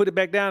heavy and put it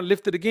back down and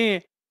lift it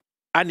again,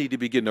 I need to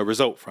be getting a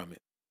result from it.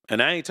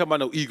 And I ain't talking about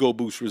no ego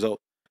boost result.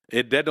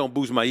 That don't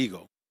boost my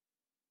ego.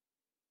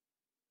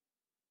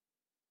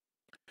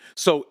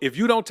 So if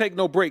you don't take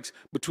no breaks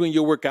between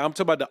your workout, I'm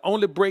talking about the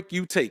only break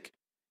you take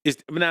is,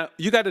 now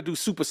you got to do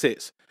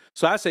supersets.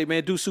 So I say,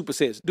 man, do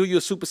supersets. Do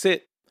your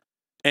superset.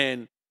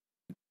 And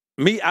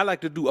me, I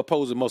like to do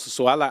opposing muscles.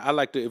 So I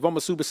like to, if I'm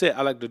a superset,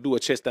 I like to do a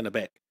chest and a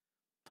back.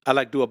 I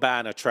like to do a bi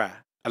and a tri.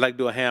 I like to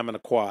do a ham and a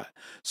quad.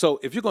 So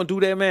if you're going to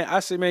do that, man, I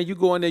say, man, you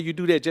go in there, you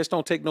do that. Just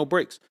don't take no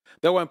breaks.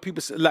 That's why people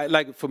say,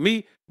 like for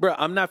me, bro,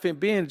 I'm not finna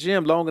be in the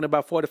gym longer than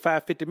about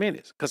 45, 50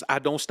 minutes because I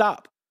don't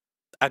stop.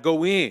 I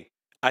go in.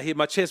 I hit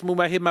my chest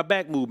movement. I hit my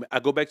back movement.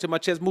 I go back to my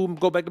chest movement,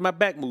 go back to my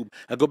back movement.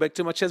 I go back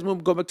to my chest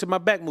movement, go back to my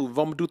back movement. If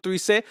I'm going to do 3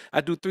 sets, I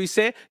do 3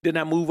 sets. Then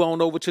I move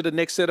on over to the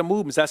next set of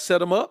movements. I set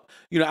them up.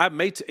 I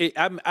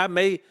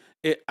may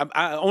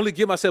I only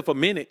give myself a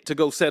minute to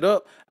go set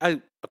up.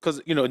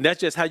 Because and that's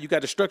just how you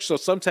got to structure. So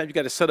sometimes you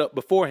got to set up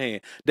beforehand.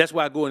 That's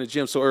why I go in the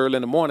gym so early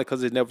in the morning,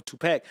 because it's never too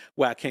packed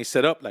where I can't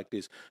set up like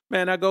this.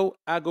 Man, I go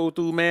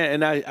through,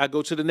 man, and I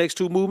go to the next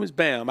two movements.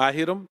 Bam, I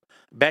hit them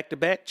back to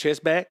back,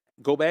 chest back,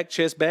 go back,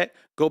 chest back,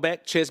 go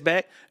back, chest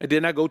back, and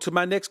then I go to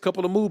my next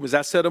couple of movements.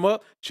 I set them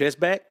up, chest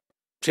back,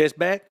 chest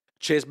back,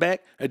 chest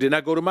back, and then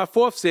I go to my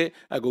fourth set.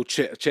 I go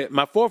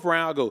my fourth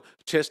round. I go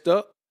chest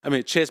up.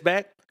 Chest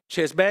back,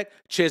 chest back,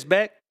 chest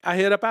back. I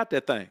head up out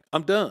that thing.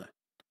 I'm done.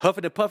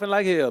 Huffing and puffing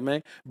like hell,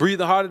 man.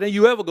 Breathing harder than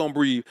you ever gonna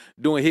breathe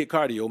doing HIIT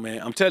cardio,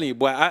 man. I'm telling you,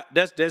 boy.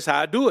 That's how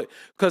I do it.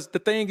 Because the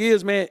thing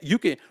is, man, you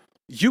can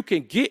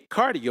get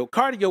cardio.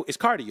 Cardio is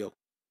cardio.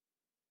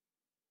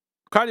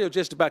 Cardio is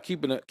just about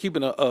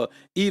keeping a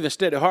even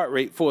steady heart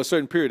rate for a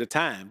certain period of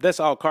time. That's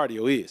all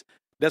cardio is.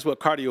 That's what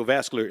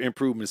cardiovascular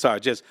improvements are.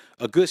 Just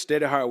a good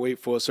steady heart rate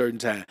for a certain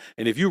time.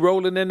 And if you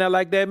rolling in there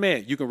like that,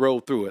 man, you can roll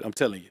through it. I'm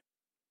telling you.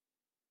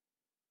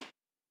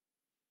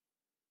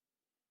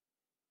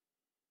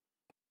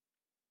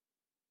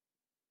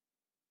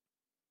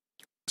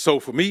 So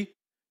for me,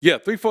 yeah,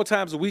 3-4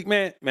 times a week,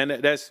 man,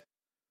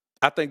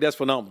 I think that's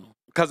phenomenal.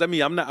 Because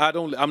I'm not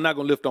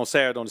gonna lift on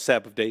Saturday on the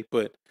Sabbath day,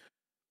 but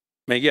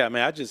man, yeah,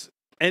 man,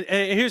 and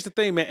here's the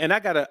thing, man, and I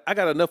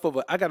got enough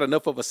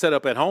of a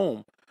setup at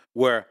home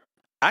where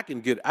I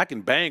can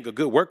bang a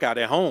good workout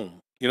at home.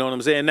 You know what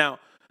I'm saying? Now,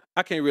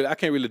 I can't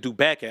really do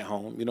back at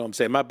home. You know what I'm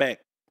saying? My back,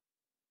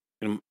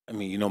 my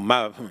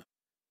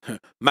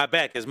my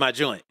back is my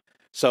joint.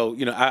 So,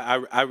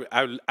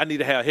 I need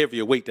to have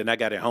heavier weight than I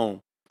got at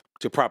home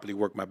to properly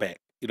work my back.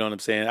 You know what I'm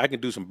saying? I can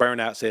do some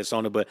burnout sets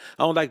on it, but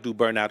I don't like to do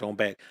burnout on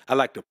back. I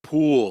like to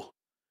pull.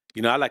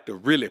 I like to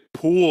really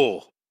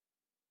pull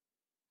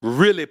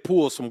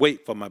some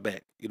weight for my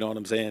back. You know what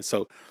I'm saying?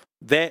 So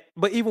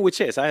but even with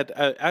chest, I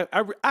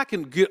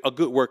can get a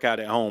good workout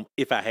at home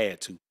if I had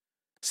to.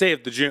 Say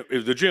if the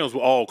gyms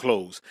were all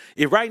closed.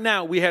 If right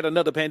now we had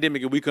another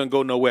pandemic and we couldn't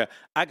go nowhere,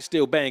 I could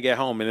still bang at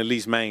home and at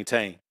least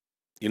maintain.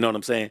 You know what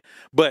I'm saying?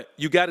 But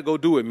you got to go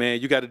do it,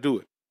 man. You got to do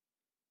it.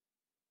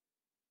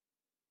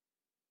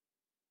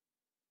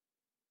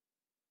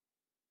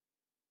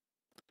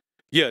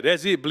 Yeah,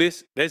 that's it,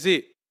 Bliss. That's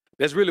it.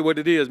 That's really what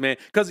it is, man.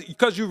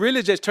 Because you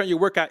really just turn your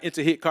workout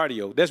into HIIT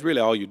cardio. That's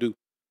really all you do.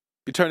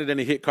 You turn it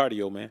into HIIT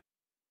cardio, man.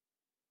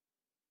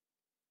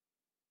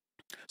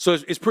 So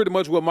it's pretty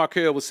much what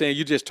Markel was saying.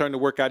 You just turn the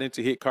workout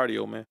into HIIT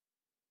cardio, man.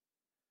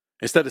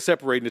 Instead of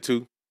separating the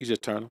two, you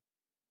just turn them.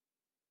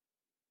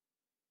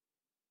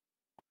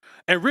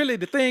 And really,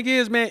 the thing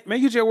is, man,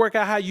 you just work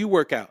out how you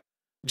work out.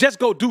 Just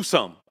go do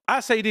something.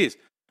 I say this: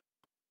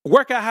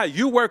 work out how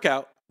you work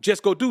out.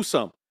 Just go do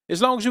something.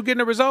 As long as you're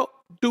getting a result,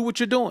 do what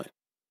you're doing.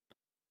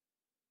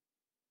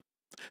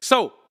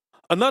 So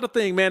another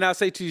thing, man, I'll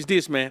say to you is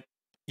this, man.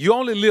 You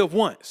only live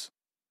once,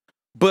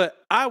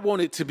 but I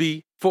want it to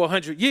be for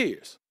 100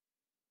 years.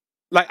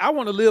 Like, I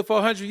want to live for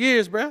 100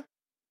 years, bruh.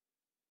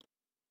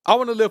 I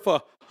want to live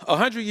for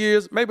 100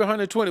 years, maybe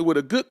 120, with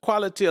a good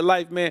quality of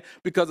life, man,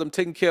 because I'm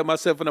taking care of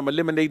myself and I'm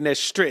eliminating that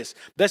stress.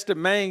 That's the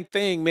main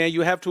thing, man.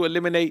 You have to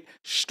eliminate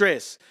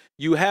stress.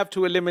 You have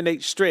to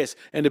eliminate stress.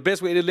 And the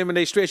best way to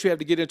eliminate stress, you have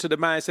to get into the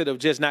mindset of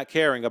just not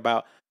caring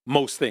about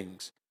most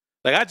things.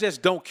 Like, I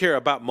just don't care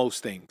about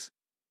most things.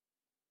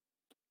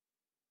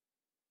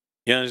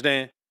 You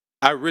understand?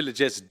 I really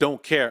just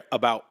don't care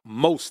about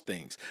most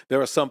things.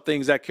 There are some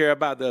things I care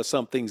about. There are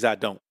some things I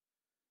don't.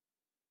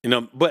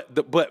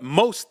 But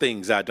most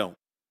things I don't.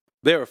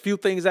 There are a few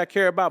things I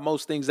care about.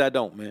 Most things I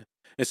don't, man.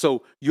 And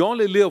so you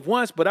only live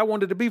once, but I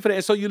wanted to be for that.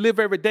 And so you live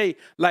every day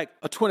like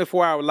a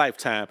 24-hour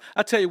lifetime.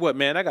 I tell you what,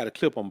 man, I got a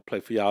clip I'm going to play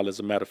for y'all, as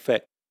a matter of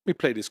fact. Let me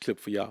play this clip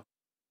for y'all.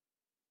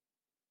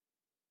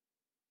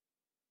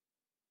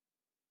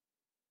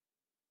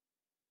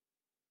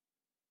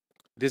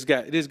 This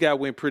guy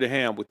went pretty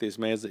ham with this,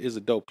 man. It's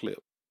a dope clip.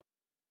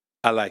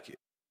 I like it.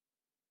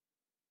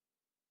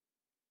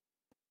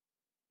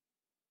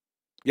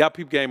 Y'all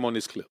peep game on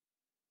this clip.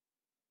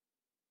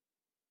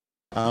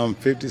 I'm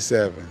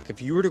 57.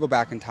 If you were to go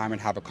back in time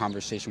and have a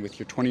conversation with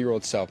your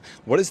 20-year-old self,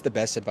 what is the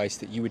best advice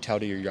that you would tell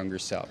to your younger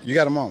self? You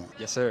got a moment?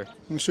 Yes, sir.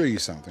 Let me show you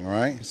something, all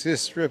right? See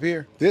this strip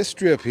here? This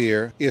strip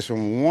here is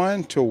from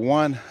 1 to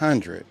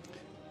 100.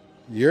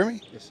 You hear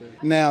me? Yes, sir.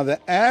 Now, the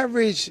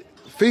average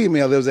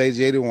female lives age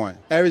 81.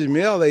 Average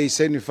male age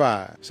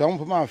 75. So I'm going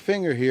to put my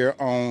finger here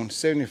on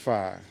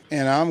 75,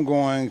 and I'm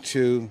going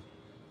to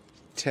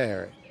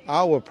tear it.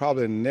 I will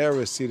probably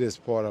never see this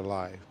part of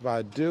life. If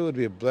I do, it'd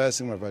be a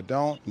blessing. But if I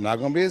don't, I'm not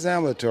going to be as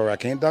ambulatory. I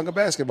can't dunk a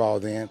basketball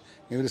then.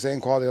 Give me the same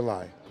quality of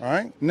life. All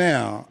right?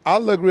 Now, I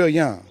look real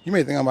young. You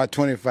may think I'm about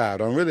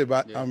 25. I'm really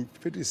I'm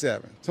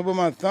 57. So I put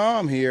my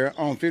thumb here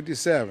on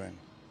 57,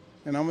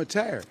 and I'm going to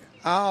tear it.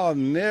 I'll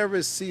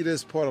never see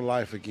this part of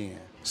life again.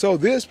 So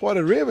this part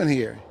of the ribbon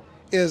here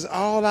is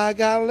all I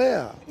got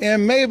left.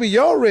 And maybe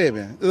your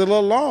ribbon is a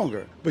little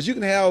longer, but you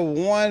can have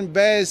one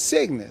bad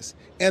sickness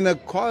and the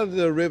quality of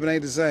the ribbon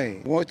ain't the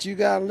same. What you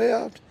got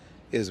left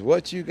is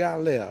what you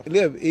got left.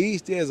 Live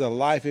each day as a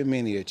life in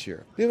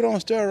miniature. Live it on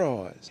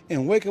steroids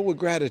and wake up with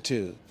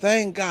gratitude.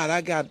 Thank God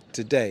I got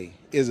today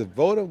is a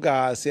vote of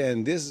God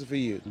saying this is for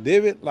you.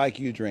 Live it like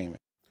you dream it.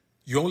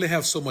 You only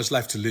have so much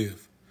life to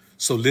live.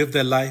 So live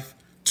that life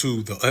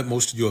to the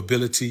utmost of your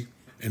ability,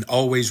 and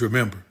always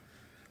remember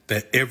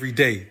that every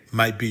day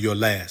might be your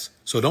last.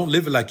 So don't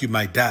live it like you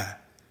might die.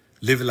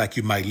 Live it like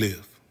you might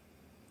live.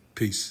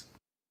 Peace.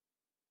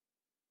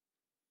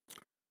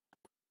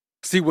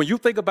 See, when you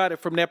think about it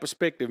from that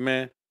perspective,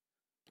 man,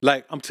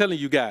 like I'm telling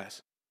you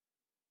guys,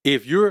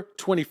 if you're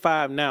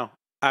 25 now,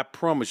 I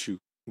promise you,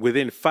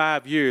 within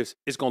 5 years,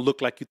 it's gonna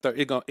look like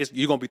you're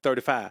gonna be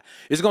 35.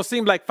 It's gonna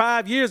seem like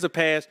 5 years have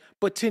passed,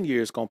 but 10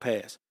 years gonna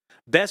pass.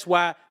 That's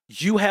why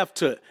you have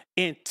to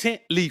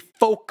intently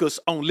focus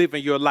on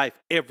living your life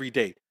every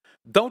day.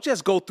 Don't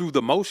just go through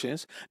the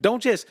motions.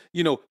 Don't just,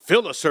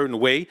 feel a certain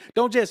way.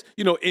 Don't just,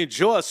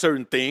 enjoy a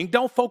certain thing.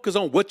 Don't focus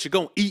on what you're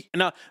going to eat.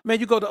 Now, man,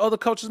 you go to other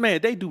cultures, man,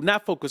 they do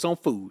not focus on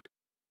food.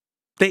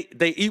 They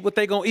eat what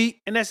they going to eat,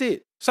 and that's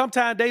it.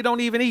 Sometimes they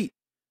don't even eat.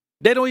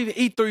 They don't even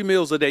eat 3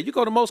 meals a day. You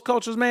go to most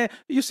cultures, man,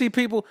 you see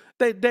people,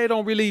 they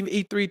don't really even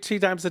eat three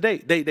times a day.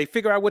 They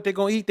figure out what they're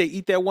going to eat. They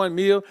eat that one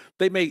meal.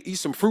 They may eat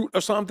some fruit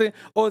or something.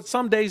 Or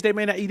some days they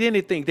may not eat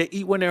anything. They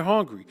eat when they're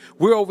hungry.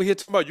 We're over here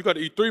talking about you got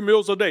to eat 3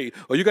 meals a day,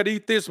 or you got to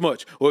eat this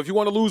much. Or if you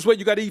want to lose weight,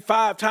 you got to eat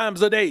 5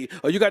 times a day.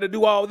 Or you got to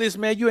do all this,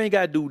 man. You ain't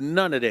got to do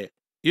none of that.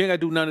 You ain't got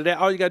to do none of that.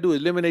 All you got to do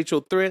is eliminate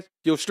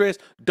your stress.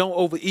 Don't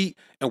overeat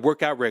and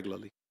work out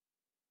regularly.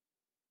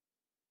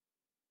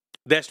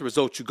 That's the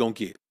result you're going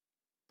to get.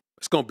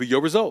 It's going to be your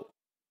result.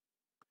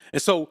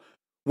 And so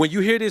when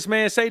you hear this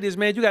man say this,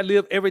 man, you got to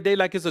live every day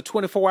like it's a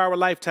 24-hour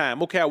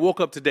lifetime. Okay, I woke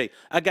up today.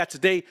 I got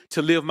today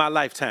to live my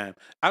lifetime.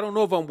 I don't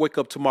know if I'm going to wake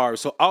up tomorrow.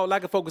 So all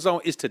I can focus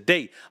on is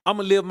today. I'm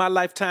going to live my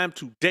lifetime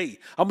today.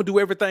 I'm going to do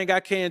everything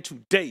I can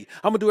today.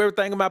 I'm going to do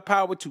everything in my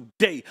power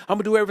today. I'm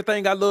going to do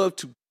everything I love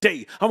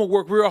today. I'm going to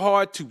work real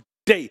hard today.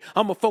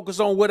 I'm going to focus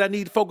on what I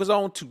need to focus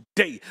on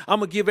today. I'm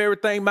going to give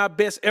everything my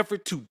best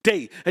effort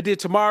today. And then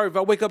tomorrow, if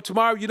I wake up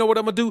tomorrow, you know what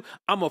I'm going to do?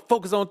 I'm going to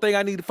focus on the thing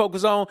I need to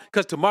focus on,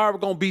 because tomorrow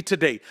going to be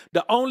today.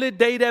 The only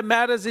day that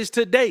matters is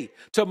today.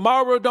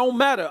 Tomorrow don't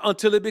matter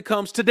until it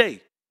becomes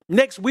today.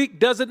 Next week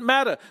doesn't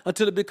matter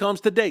until it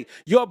becomes today.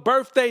 Your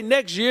birthday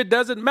next year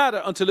doesn't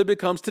matter until it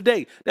becomes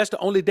today. That's the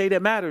only day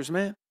that matters,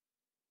 man.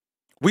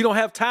 We don't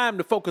have time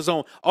to focus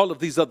on all of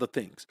these other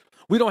things.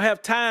 We don't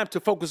have time to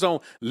focus on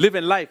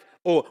living life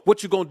or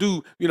what you're going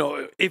to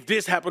do, if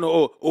this happened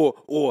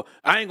or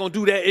I ain't going to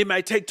do that. It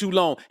might take too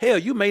long. Hell,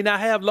 you may not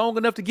have long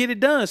enough to get it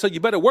done, so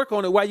you better work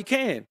on it while you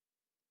can.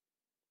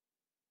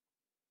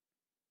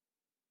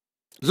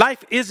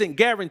 Life isn't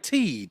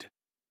guaranteed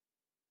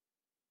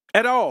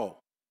at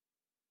all.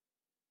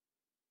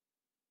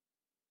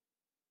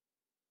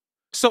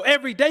 So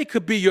every day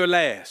could be your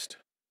last.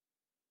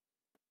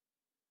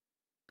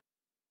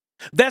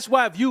 That's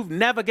why if you've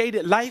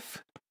navigated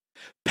life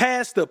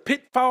past the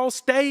pitfall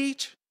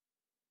stage,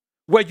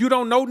 where you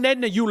don't know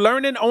nothing and you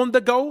learning on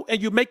the go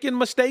and you making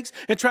mistakes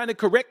and trying to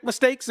correct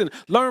mistakes and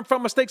learn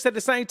from mistakes at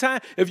the same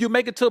time, if you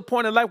make it to a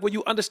point in life where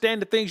you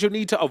understand the things you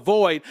need to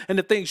avoid and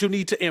the things you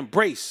need to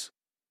embrace,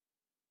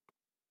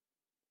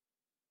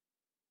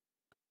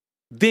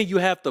 then you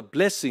have the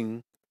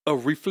blessing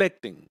of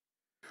reflecting.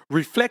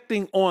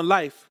 Reflecting on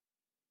life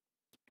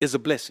is a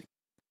blessing.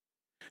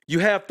 You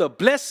have the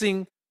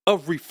blessing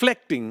of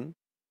reflecting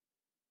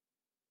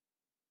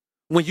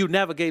when you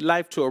navigate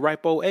life to a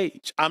ripe old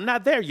age. I'm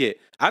not there yet.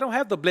 I don't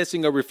have the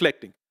blessing of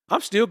reflecting. I'm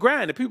still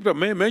grinding. People are,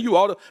 man, you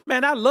ought to.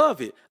 Man, I love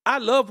it. I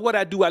love what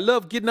I do. I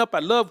love getting up. I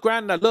love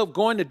grinding. I love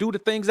going to do the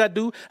things I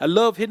do. I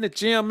love hitting the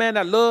gym, man.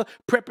 I love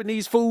prepping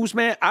these foods,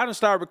 man. I done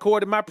started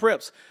recording my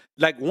preps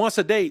like once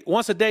a day.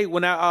 Once a day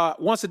when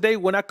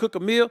I cook a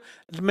meal,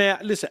 man.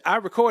 Listen, I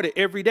record it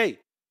every day.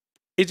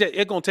 It's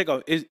gonna take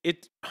I'm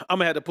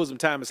gonna have to put some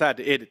time aside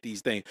to edit these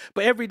things.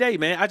 But every day,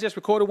 man, I just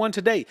recorded one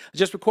today. I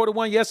just recorded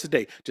one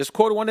yesterday. Just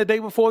recorded one the day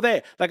before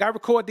that. Like I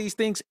record these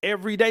things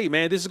every day,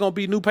 man. This is gonna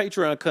be new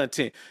Patreon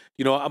content.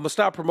 I'm gonna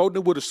start promoting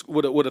it with a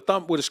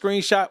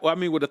screenshot.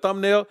 With a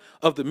thumbnail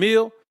of the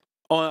meal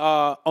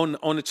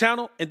on the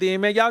channel, and then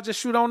man, y'all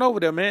just shoot on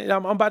over there, man.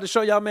 I'm about to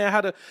show y'all, man,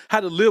 how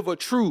to live a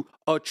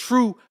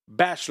true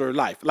bachelor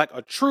life, like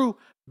a true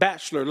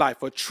bachelor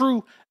life, a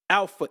true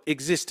alpha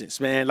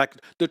existence, man. Like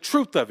the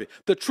truth of it,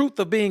 the truth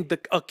of being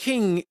a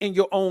king in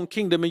your own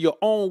kingdom, in your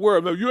own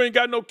world. No, you ain't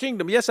got no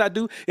kingdom. Yes, I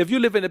do. If you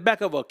live in the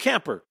back of a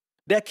camper,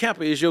 that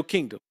camper is your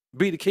kingdom.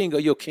 Be the king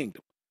of your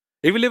kingdom.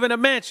 If you live in a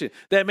mansion,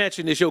 that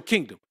mansion is your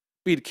kingdom.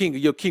 Be the king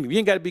of your kingdom. You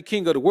ain't got to be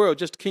king of the world,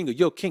 just the king of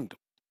your kingdom.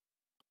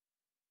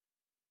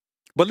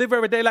 But live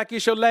every day like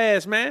it's your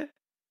last, man.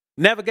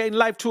 Navigating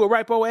life to a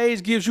ripe old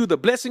age gives you the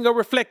blessing of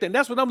reflecting.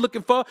 That's what I'm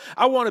looking for.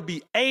 I want to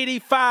be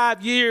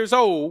 85 years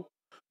old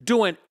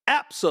doing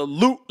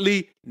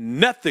absolutely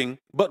nothing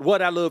but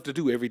what I love to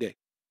do every day.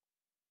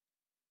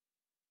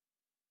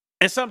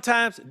 And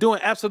sometimes doing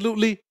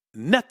absolutely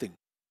nothing.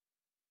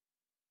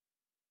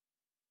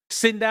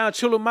 Sitting down,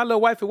 chilling with my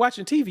little wife and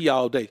watching TV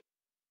all day.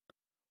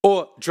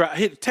 Or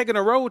taking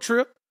a road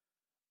trip.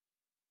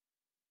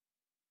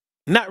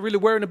 Not really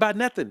worrying about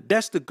nothing.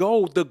 That's the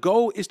goal. The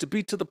goal is to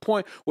be to the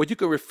point where you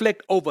can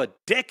reflect over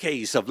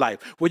decades of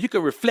life, where you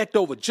can reflect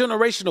over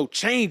generational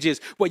changes,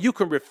 where you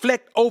can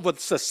reflect over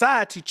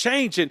society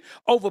changing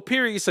over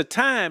periods of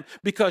time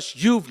because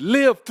you've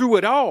lived through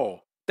it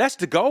all. That's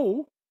the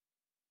goal.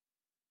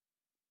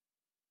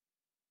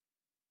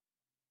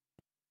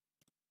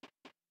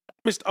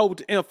 Mr. Over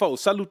to Info.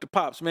 Salute the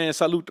Pops, man.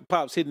 Salute the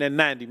Pops hitting that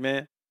 90,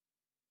 man.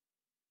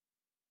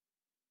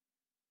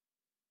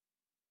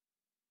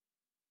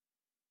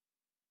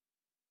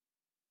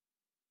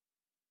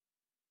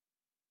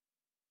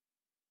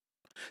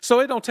 So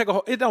it don't take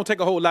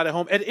a whole lot at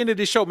home. At the end of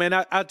this show, man,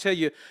 I'll tell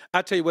you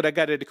what I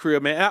got at the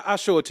crib, man. I'll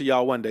show it to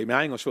y'all one day, man.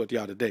 I ain't gonna show it to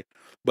y'all today,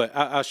 but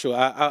I'll show.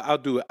 I'll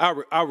do it.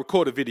 I'll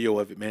record a video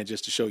of it, man,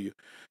 just to show you,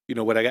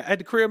 what I got at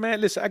the crib,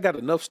 man. Listen, I got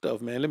enough stuff,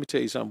 man. Let me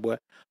tell you something, boy.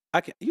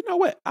 I can. You know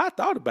what? I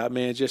thought about,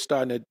 man, just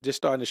starting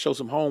to show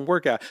some home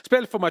workout,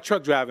 especially for my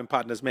truck driving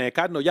partners, man.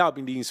 'Cause I know y'all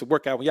be needing some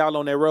workout when y'all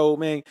on that road,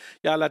 man.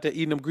 Y'all out there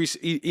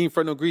eating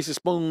from them greasy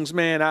spoons,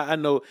 man. I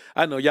know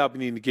y'all be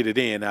needing to get it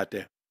in out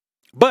there,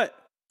 but.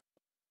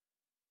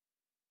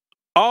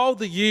 All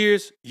the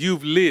years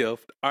you've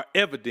lived are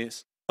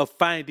evidence of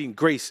finding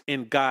grace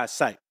in God's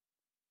sight.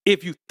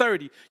 If you're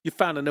 30, you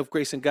found enough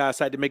grace in God's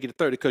sight to make it to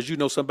 30 because you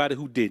know somebody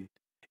who didn't.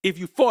 If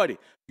you're 40,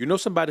 you know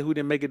somebody who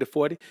didn't make it to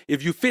 40.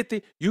 If you're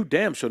 50, you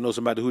damn sure know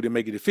somebody who didn't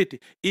make it to 50.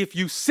 If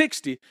you're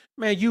 60,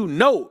 man, you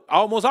know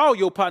almost all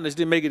your partners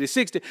didn't make it to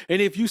 60.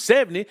 And if you're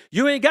 70,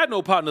 you ain't got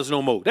no partners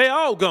no more. They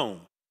all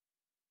gone.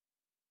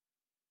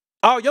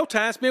 All your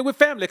time spent with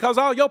family because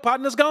all your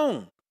partners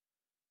gone.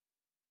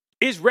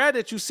 It's rare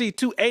that you see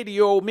two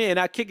 80-year-old men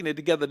out kicking it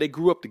together. They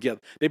grew up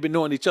together. They've been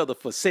knowing each other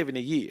for 70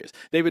 years.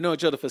 They've been knowing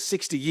each other for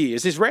 60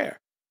 years. It's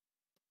rare.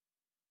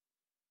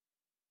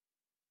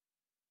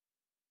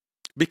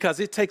 Because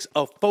it takes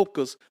a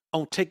focus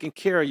on taking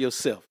care of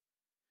yourself.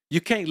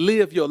 You can't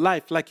live your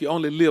life like you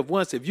only live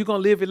once. If you're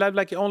going to live your life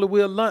like you only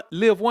will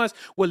live once,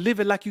 well, live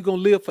it like you're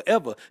going to live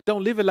forever.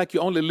 Don't live it like you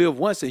only live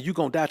once and you're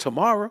going to die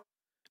tomorrow.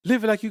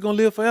 Live it like you're going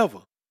to live forever.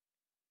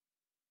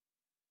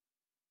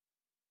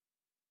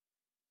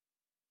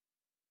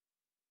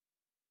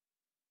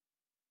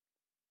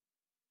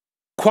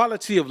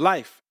 Quality of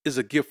life is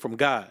a gift from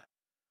God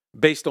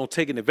based on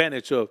taking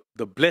advantage of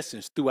the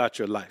blessings throughout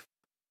your life.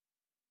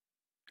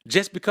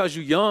 Just because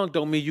you're young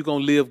don't mean you're going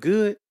to live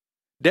good.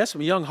 That's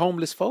some young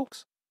homeless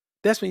folks.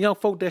 That's some young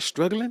folk that's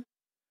struggling.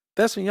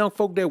 That's some young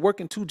folk that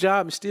working 2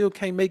 jobs and still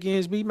can't make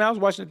ends meet. Man, I was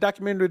watching a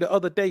documentary the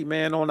other day,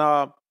 man, on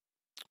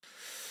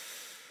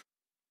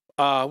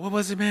what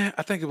was it, man?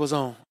 I think it was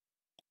on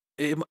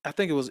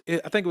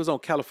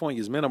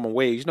California's minimum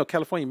wage. You know,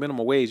 California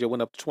minimum wage, it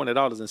went up to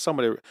 $20, and some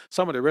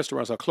of the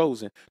restaurants are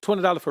closing.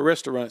 $20 for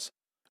restaurants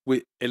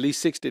with at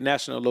least 60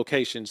 national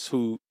locations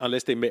who,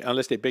 unless they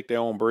bake their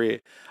own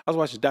bread. I was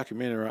watching a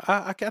documentary.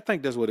 I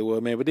think that's what it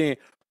was, man. But then,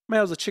 man,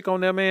 there was a chick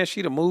on there, man.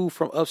 She'd have moved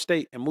from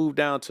upstate and moved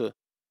down to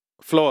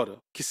Florida,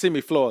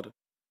 Kissimmee, Florida,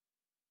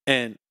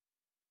 and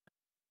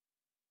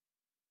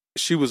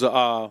she was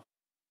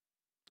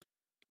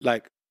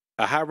like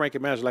a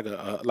high-ranking manager,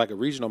 like a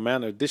regional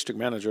manager, district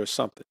manager or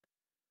something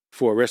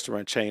for a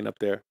restaurant chain up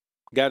there.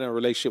 Got in a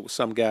relationship with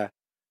some guy,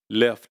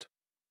 left,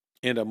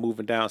 ended up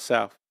moving down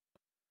south.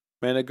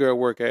 Man, that girl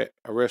worked at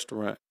a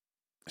restaurant.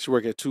 She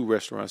worked at 2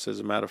 restaurants, as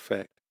a matter of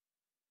fact.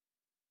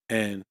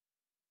 And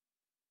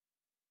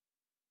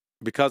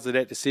because of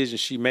that decision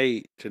she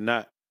made to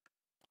not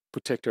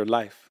protect her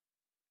life,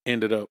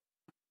 ended up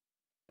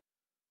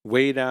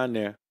way down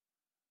there.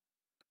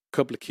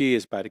 Couple of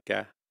kids by the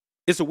guy.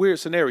 It's a weird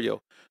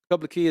scenario.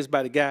 Couple of kids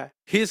by the guy.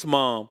 His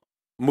mom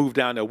moved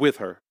down there with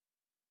her.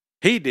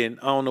 He didn't.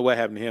 I don't know what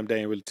happened to him. They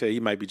ain't really tell.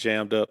 He might be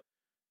jammed up.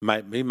 He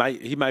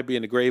might be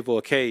in the grave or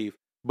a cave.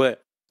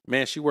 But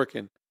man, she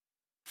working,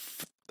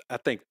 I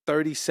think,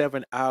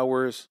 37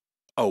 hours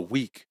a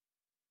week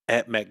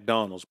at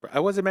McDonald's.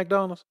 Bro. Was it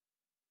McDonald's?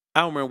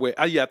 I don't remember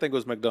where. Yeah, I think it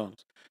was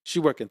McDonald's. She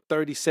working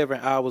 37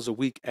 hours a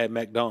week at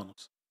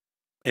McDonald's,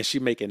 and she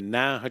making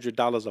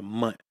 $900 a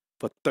month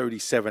for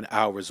 37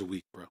 hours a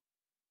week, bro.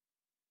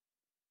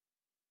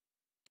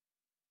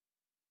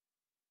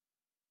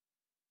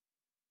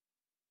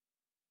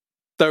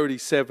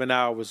 37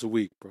 hours a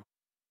week, bro.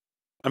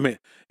 I mean,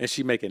 and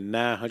she making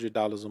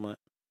 $900 a month.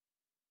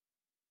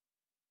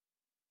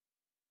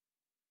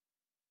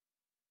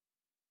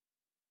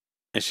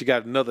 And she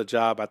got another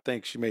job, I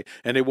think she made,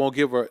 and they won't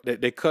give her.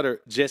 They cut her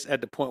just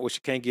at the point where she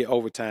can't get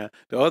overtime.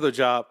 The other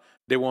job,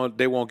 they won't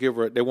give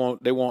her. They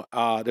won't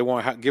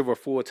give her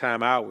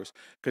full-time hours.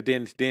 Cause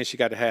then she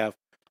got to have,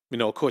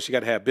 of course, she got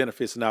to have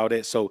benefits and all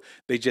that. So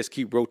they just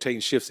keep rotating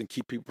shifts and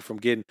keep people from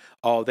getting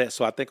all that.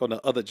 So I think on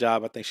the other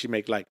job, I think she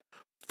make like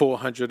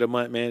 $400 a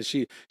month, man.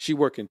 She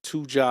working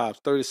 2 jobs,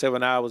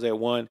 37 hours at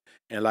one,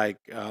 and like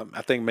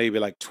I think maybe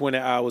like 20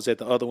 hours at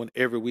the other one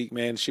every week,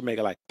 man. She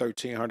making like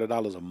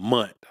 $1,300 a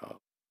month, dog.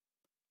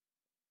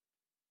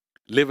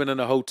 Living in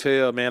a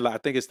hotel, man. Like I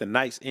think it's the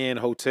Knights Inn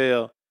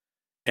Hotel,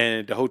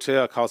 and the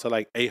hotel costs her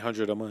like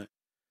 $800 a month.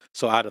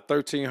 So out of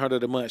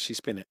 $1,300 a month, she's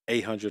spending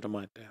 $800 a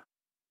month there.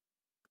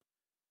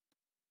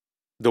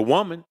 The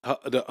woman,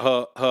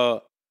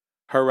 her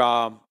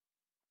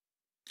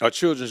her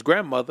children's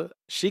grandmother,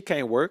 she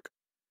can't work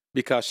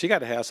because she got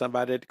to have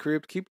somebody at the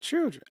crib to keep the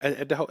children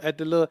at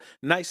the little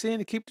nice inn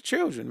to keep the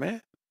children,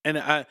 man. And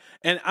I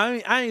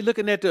ain't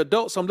looking at the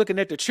adults. I'm looking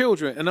at the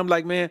children, and I'm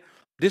like, man,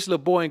 this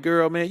little boy and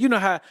girl, man. You know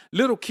how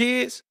little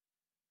kids,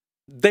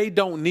 they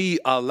don't need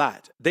a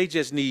lot. They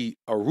just need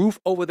a roof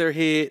over their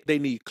head. They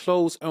need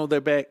clothes on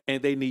their back,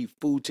 and they need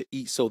food to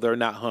eat so they're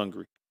not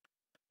hungry.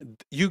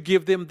 You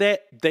give them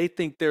that, they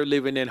think they're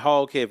living in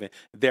hog heaven.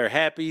 They're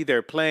happy,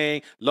 they're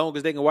playing, long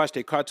as they can watch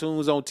their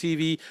cartoons on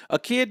TV. A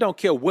kid don't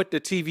care what the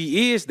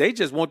TV is. They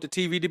just want the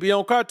TV to be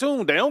on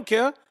cartoon. They don't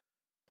care.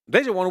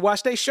 They just want to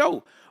watch their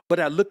show. But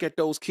I look at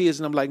those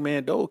kids and I'm like,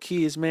 man, those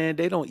kids, man,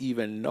 they don't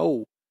even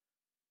know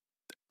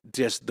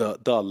just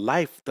the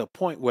life, the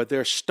point where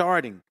they're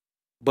starting.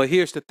 But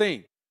here's the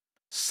thing.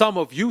 Some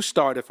of you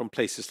started from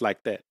places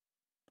like that.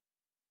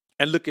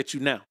 And look at you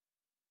now.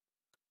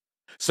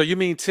 So you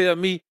mean tell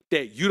me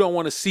that you don't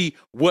want to see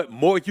what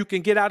more you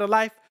can get out of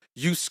life?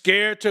 You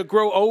scared to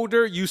grow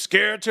older? You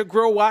scared to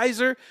grow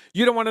wiser?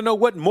 You don't want to know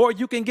what more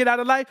you can get out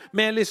of life?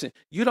 Man, listen,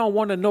 you don't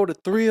want to know the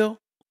thrill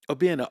of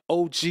being an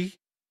OG?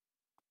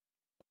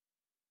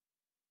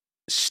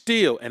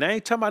 Still, and I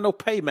ain't talking about no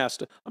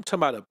paymaster. I'm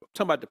talking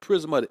about the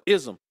prism of the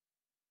ism.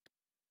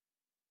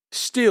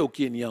 Still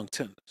getting young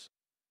tenders.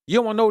 You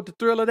don't want to know what the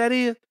thrill of that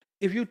is?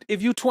 If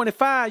you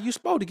 25, you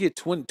supposed to get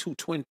 22,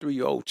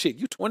 23-year-old chick.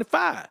 You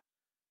 25.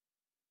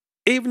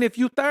 Even if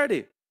you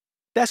 30,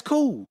 that's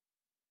cool.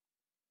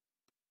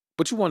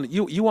 But you don't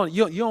want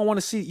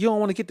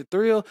to get the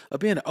thrill of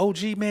being an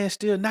OG, man,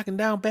 still knocking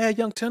down bad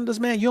young tenders,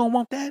 man. You don't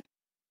want that?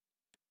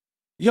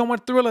 You don't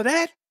want the thrill of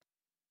that?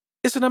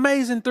 It's an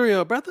amazing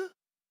thrill, brother.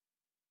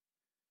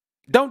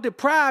 Don't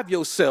deprive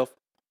yourself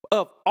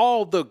of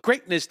all the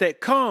greatness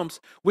that comes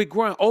with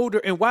growing older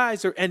and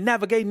wiser and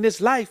navigating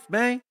this life,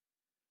 man.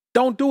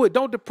 Don't do it.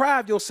 Don't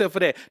deprive yourself of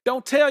that.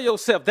 Don't tell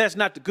yourself that's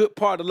not the good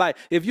part of life.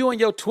 If you in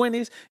your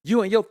 20s,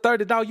 you in your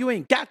 30s, dog, you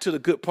ain't got to the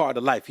good part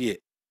of life yet.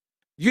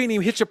 You ain't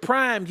even hit your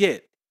prime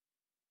yet.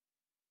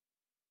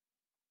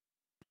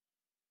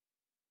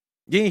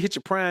 You ain't hit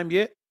your prime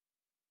yet.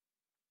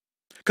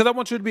 Because I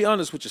want you to be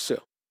honest with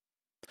yourself.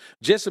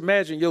 Just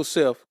imagine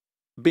yourself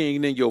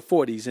being in your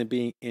 40s and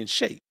being in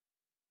shape.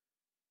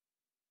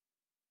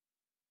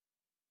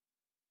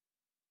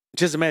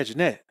 Just imagine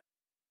that.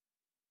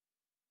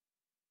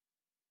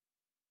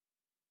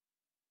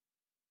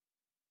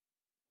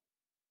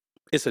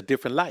 It's a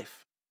different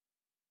life.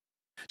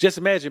 Just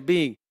imagine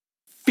being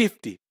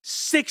 50,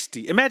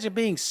 60. Imagine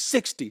being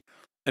 60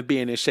 and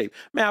being in shape.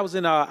 Man, I was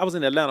in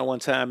Atlanta one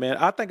time, man.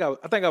 I think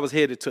I was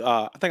headed to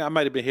I think I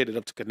might have been headed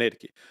up to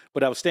Connecticut,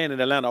 but I was staying in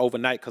Atlanta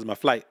overnight because my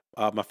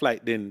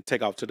flight didn't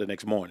take off till the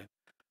next morning.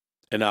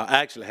 And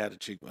I actually had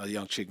a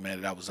young chick,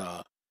 man, that I was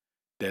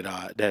that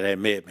I had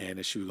met, man,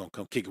 and she was gonna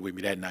come kick it with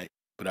me that night.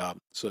 But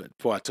so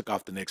before I took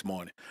off the next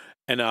morning.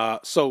 And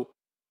so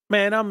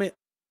man,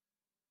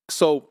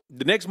 so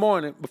the next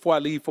morning before I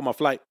leave for my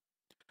flight,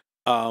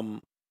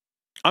 I'm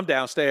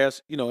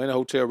downstairs, in a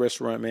hotel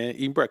restaurant, man,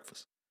 eating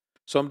breakfast.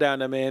 So I'm down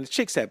there, man. The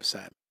chick sat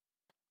beside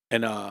me,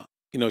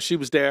 and she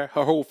was there.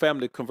 Her whole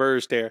family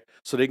converged there,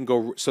 so they can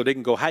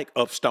go hike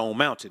up Stone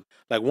Mountain.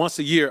 Like once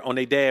a year on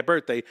their dad's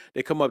birthday,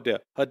 they come up there.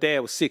 Her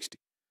dad was 60,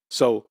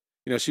 so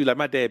she was like,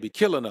 my dad be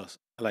killing us.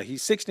 Like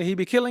he's 60, he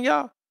be killing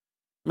y'all.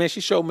 Man, she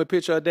showed me a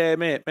picture of her dad.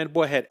 Man, the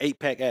boy had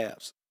 8-pack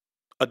abs,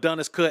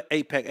 Adonis cut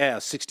 8-pack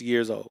abs, 60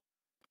 years old.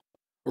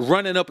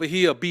 Running up a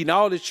hill, beating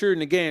all his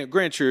children and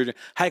grandchildren,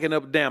 hiking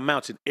up and down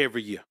mountain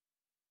every year.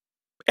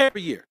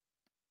 Every year.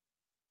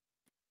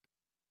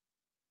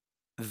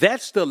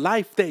 That's the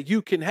life that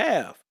you can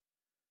have.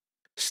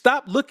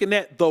 Stop looking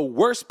at the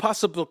worst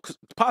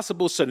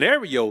possible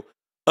scenario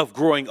of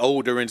growing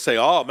older and say,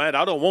 oh, man,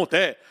 I don't want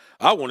that.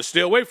 I want to stay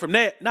away from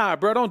that. Nah,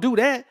 bro, don't do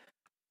that.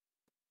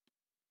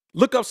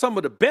 Look up some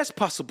of the best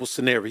possible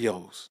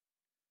scenarios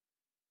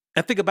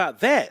and think about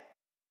that.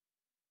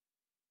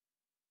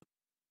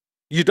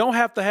 You don't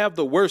have to have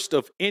the worst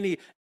of any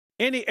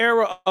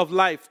era of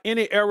life,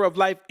 any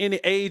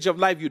age of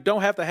life. You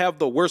don't have to have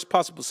the worst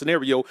possible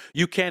scenario.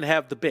 You can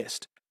have the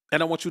best.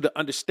 And I want you to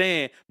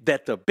understand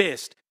that the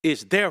best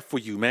is there for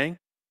you, man.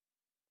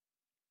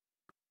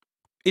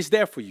 It's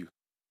there for you.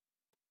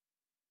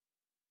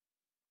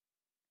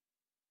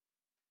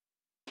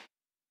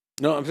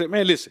 No, I'm saying,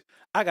 man, listen,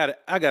 I got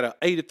an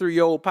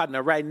 83-year-old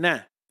partner right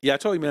now. Yeah, I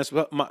told you, man,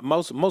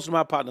 most of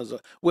my partners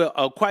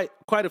quite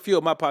a few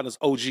of my partners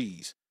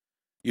OGs.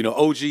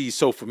 OGs.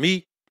 So for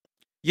me,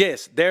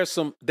 yes, there's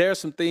some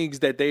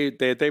things that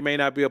they may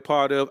not be a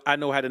part of. I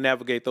know how to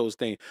navigate those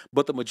things.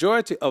 But the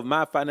majority of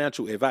my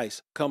financial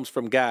advice comes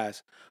from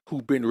guys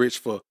who've been rich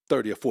for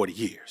 30 or 40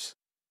 years.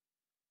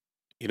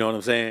 You know what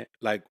I'm saying?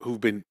 Like who've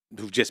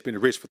just been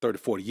rich for 30,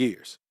 40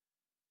 years.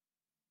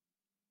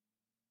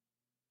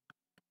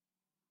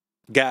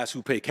 Guys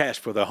who pay cash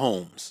for their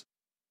homes.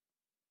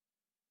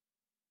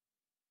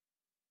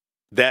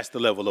 That's the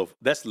level of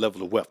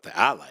wealth that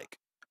I like.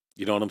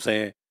 You know what I'm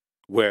saying?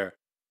 Where,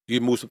 You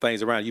move some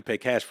things around. You pay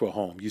cash for a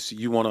home.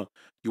 You want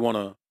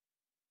 $1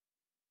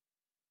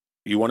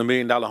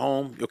 million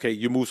home. Okay,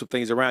 you move some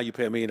things around. You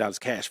pay $1 million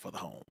cash for the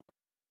home.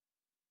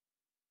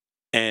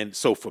 And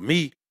so for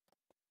me,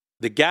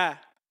 the guy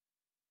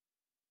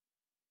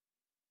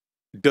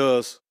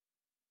does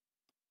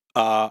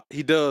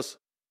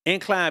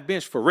incline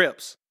bench for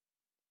reps.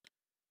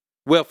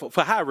 Well,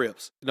 for high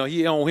reps.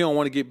 He don't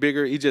want to get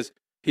bigger.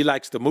 He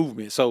likes the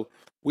movement. So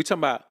we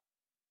talking about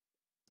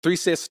 3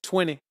 sets of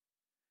 20.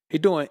 He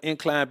doing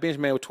incline bench,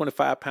 man, with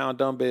 25-pound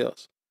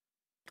dumbbells.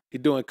 He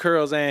doing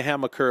curls and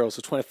hammer curls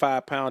with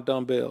 25-pound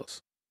dumbbells.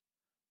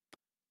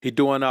 He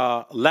doing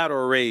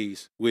lateral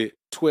raise with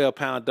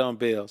 12-pound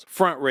dumbbells,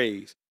 front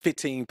raise,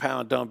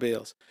 15-pound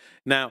dumbbells.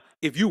 Now,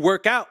 if you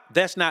work out,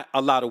 that's not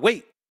a lot of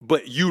weight,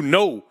 but you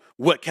know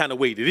what kind of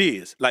weight it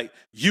is. Like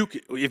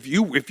if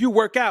you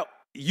work out,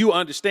 you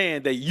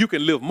understand that you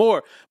can lift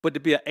more, but to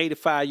be an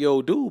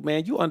 85-year-old dude,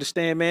 man, you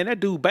understand, man, that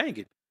dude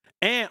banging.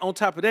 And on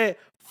top of that,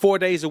 4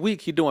 days a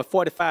week, he's doing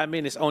 45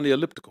 minutes on the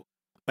elliptical.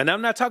 And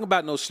I'm not talking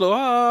about no slow,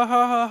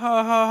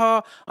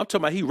 I'm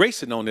talking about he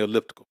racing on the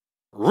elliptical,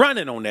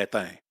 running on that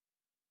thing.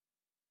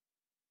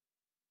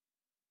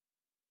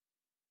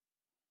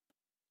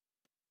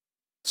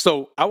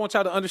 So I want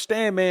y'all to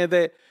understand, man,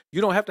 that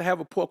you don't have to have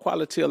a poor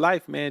quality of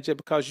life, man, just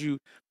because you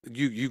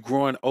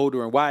growing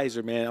older and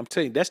wiser, man. I'm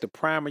telling you, that's the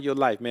prime of your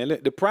life, man.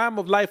 The prime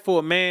of life for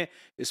a man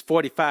is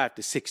 45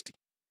 to 60.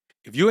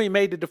 If you ain't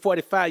made it to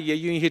 45 yet,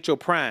 you ain't hit your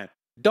prime.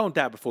 Don't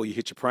die before you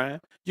hit your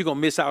prime. You're going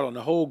to miss out on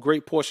the whole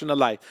great portion of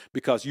life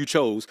because you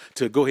chose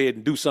to go ahead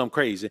and do something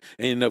crazy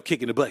and end up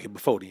kicking the bucket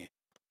before then.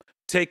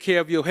 Take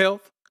care of your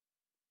health.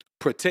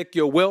 Protect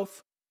your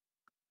wealth.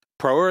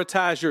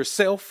 Prioritize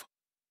yourself.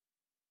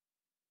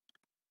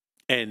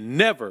 And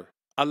never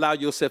allow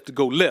yourself to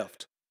go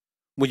left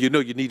when you know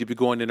you need to be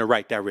going in the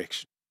right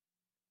direction.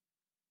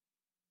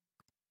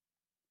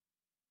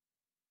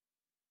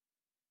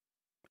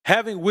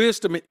 Having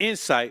wisdom and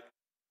insight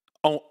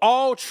on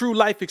all true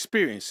life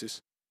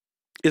experiences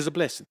is a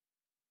blessing.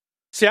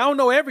 See, I don't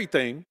know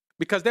everything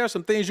because there are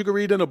some things you can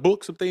read in a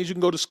book, some things you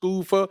can go to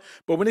school for.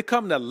 But when it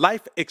comes to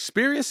life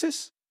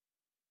experiences,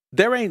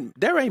 there ain't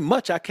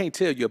much I can't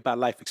tell you about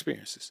life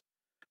experiences.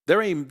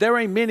 There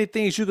ain't many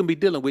things you can be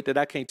dealing with that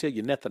I can't tell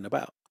you nothing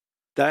about,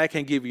 that I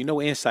can't give you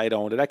no insight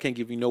on, that I can't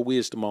give you no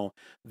wisdom on.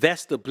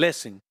 That's the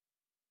blessing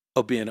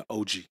of being an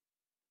OG.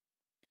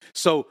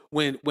 So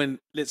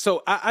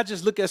I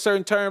just look at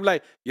certain terms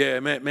like, yeah,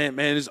 man,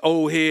 this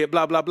old head,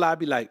 blah, blah, blah. I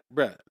be like,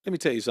 bruh, let me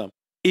tell you something.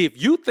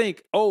 If you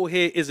think old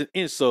head is an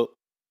insult,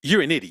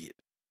 you're an idiot.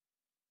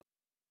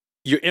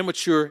 You're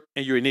immature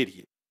and you're an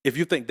idiot. If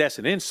you think that's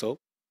an insult,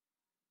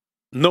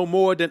 no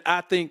more than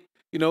I think,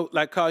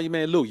 like call you,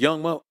 man, little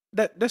young mom.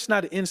 That's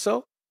not an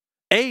insult.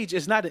 Age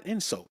is not an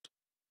insult.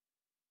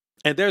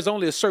 And there's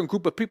only a certain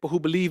group of people who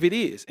believe it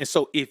is. And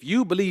so if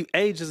you believe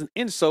age is an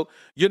insult,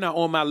 you're not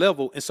on my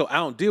level. And so I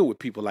don't deal with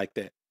people like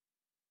that.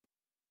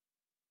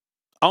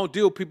 I don't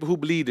deal with people who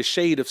believe the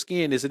shade of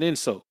skin is an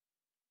insult.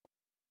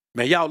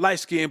 Man, y'all light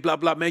skin, blah,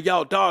 blah, man,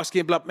 y'all dark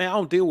skin, blah, man. I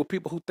don't deal with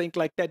people who think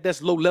like that.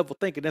 That's low level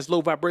thinking. That's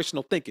low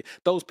vibrational thinking.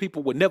 Those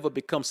people will never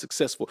become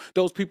successful.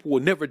 Those people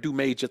will never do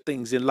major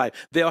things in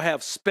life. They'll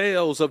have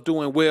spells of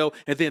doing well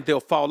and then they'll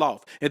fall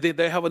off. And then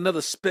they'll have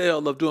another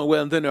spell of doing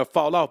well and then they'll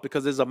fall off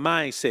because there's a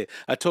mindset.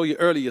 I told you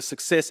earlier,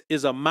 success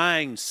is a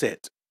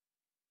mindset.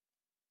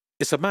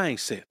 It's a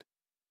mindset.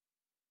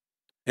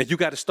 And you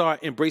got to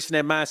start embracing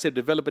that mindset,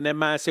 developing that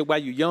mindset while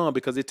you're young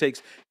because it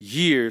takes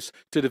years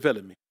to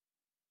develop me.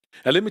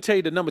 And let me tell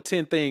you the number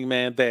 10 thing,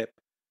 man, that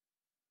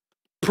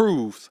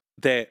proves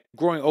that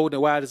growing old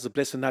and wise is a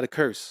blessing, not a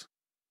curse.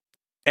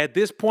 At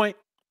this point,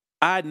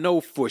 I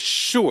know for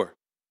sure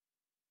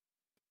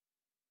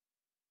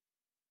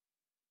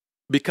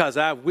because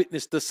I've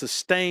witnessed the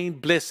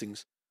sustained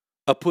blessings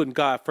of putting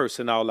God first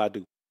in all I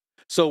do.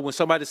 So when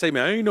somebody say,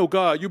 man, I ain't no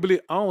God, you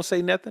believe, I don't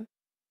say nothing.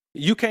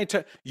 You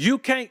can't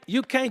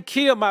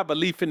kill my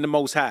belief in the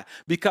Most High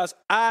because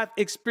I've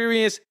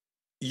experienced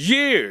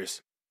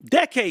years,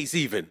 decades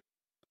even,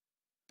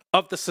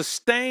 of the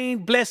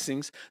sustained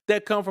blessings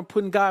that come from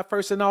putting God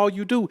first in all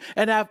you do.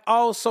 And I've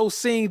also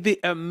seen the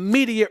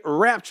immediate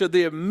rapture,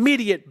 the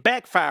immediate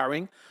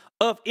backfiring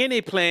of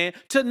any plan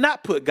to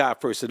not put God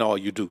first in all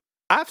you do.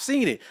 I've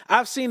seen it.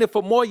 I've seen it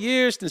for more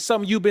years than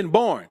some of you been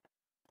born.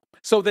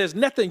 So there's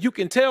nothing you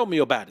can tell me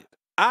about it.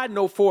 I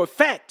know for a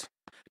fact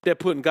that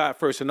putting God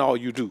first in all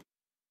you do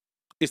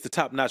is the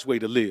top-notch way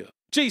to live.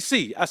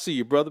 GC, I see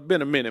you, brother.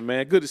 Been a minute,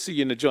 man. Good to see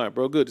you in the joint,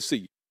 bro. Good to see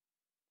you.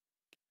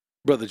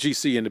 Brother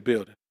GC in the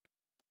building.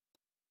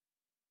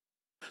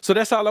 So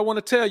that's all I want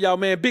to tell y'all,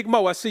 man. Big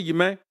Mo, I see you,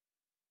 man.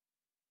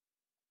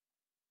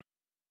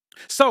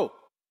 So,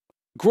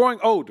 growing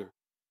older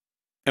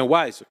and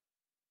wiser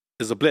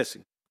is a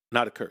blessing,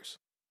 not a curse.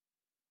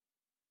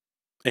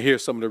 And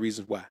here's some of the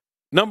reasons why.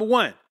 Number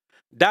one,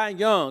 dying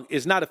young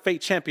is not a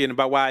fate championed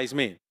by wise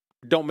men.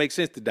 Don't make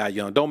sense to die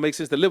young. Don't make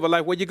sense to live a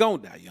life where you're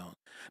going to die young.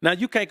 Now,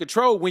 you can't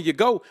control when you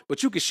go,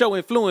 but you can show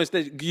influence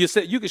that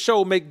you can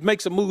show,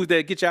 make some moves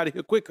that get you out of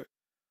here quicker.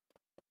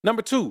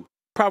 Number two,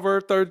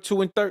 Proverb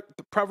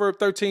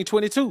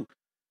 13:22.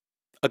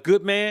 A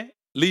good man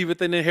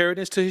leaveth an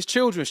inheritance to his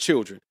children's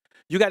children.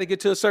 You got to get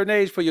to a certain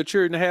age for your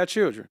children to have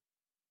children.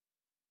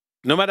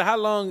 No matter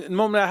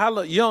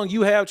how young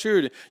you have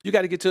children, you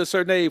got to get to a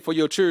certain age for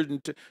your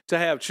children to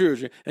have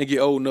children and get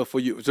old enough for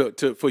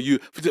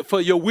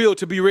your will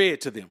to be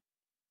read to them.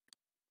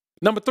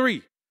 Number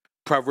 3,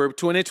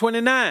 Proverbs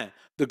 20:29.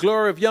 The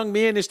glory of young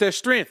men is their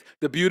strength.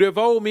 The beauty of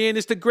old men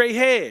is the gray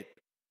head.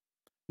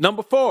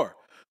 Number 4,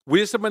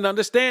 wisdom and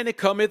understanding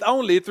cometh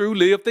only through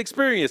lived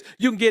experience.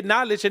 You can get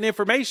knowledge and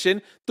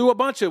information through a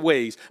bunch of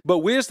ways, but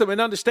wisdom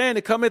and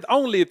understanding cometh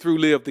only through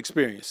lived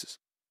experiences.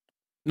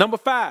 Number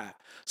 5,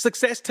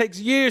 success takes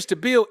years to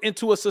build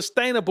into a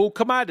sustainable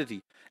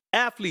commodity.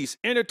 Athletes,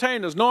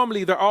 entertainers,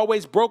 normally they're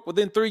always broke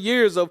within 3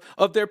 years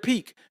of their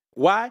peak.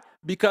 Why?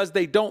 Because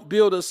they don't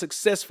build a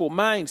successful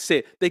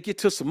mindset. They get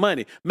to some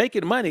money.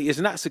 Making money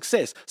is not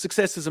success.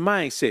 Success is a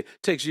mindset.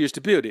 Takes years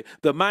to build it.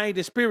 The mind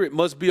and spirit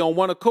must be on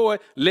one accord,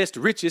 lest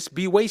riches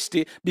be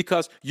wasted,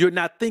 because you're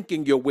not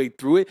thinking your way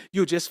through it.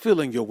 You're just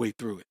feeling your way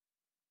through it.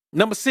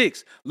 Number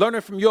 6,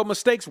 learning from your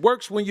mistakes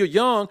works when you're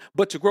young,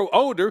 but to grow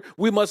older,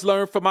 we must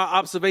learn from our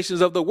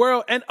observations of the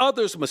world and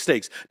others'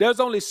 mistakes. There's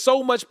only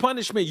so much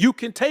punishment you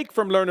can take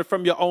from learning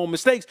from your own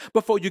mistakes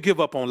before you give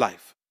up on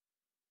life.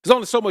 There's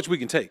only so much we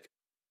can take.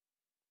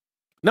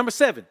 Number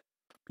 7,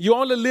 you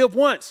only live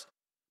once,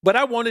 but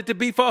I want it to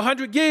be for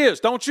 100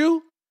 years, don't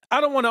you? I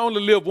don't want to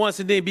only live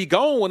once and then be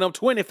gone when I'm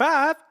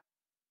 25.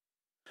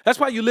 That's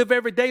why you live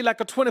every day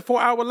like a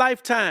 24-hour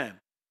lifetime.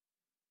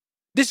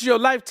 This is your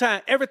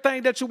lifetime.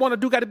 Everything that you want to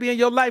do got to be in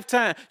your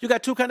lifetime. You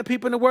got 2 kinds of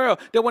people in the world.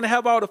 They want to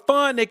have all the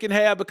fun they can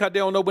have because they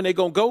don't know when they're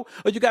going to go.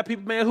 Or you got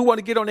people, man, who want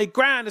to get on their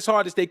grind as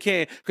hard as they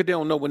can because they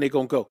don't know when they're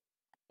going to go.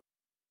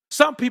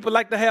 Some people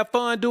like to have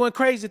fun doing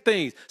crazy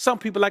things. Some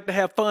people like to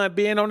have fun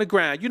being on the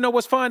grind. You know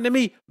what's fun to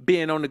me?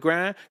 Being on the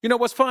grind. You know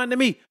what's fun to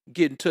me?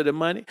 Getting to the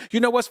money. You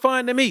know what's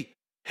fun to me?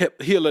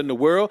 Healing the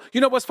world.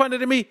 You know what's funny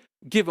to me?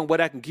 Giving what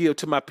I can give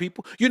to my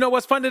people. You know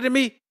what's funny to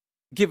me?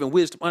 Giving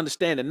wisdom,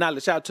 understanding,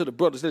 knowledge out to the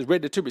brothers that's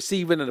ready to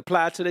receive it and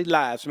apply it to their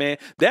lives, man.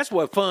 That's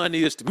what fun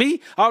is to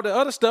me. All the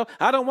other stuff,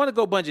 I don't want to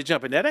go bungee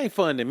jumping. That ain't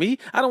fun to me.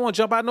 I don't want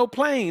to jump out no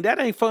plane. That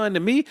ain't fun to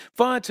me.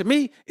 Fun to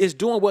me is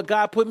doing what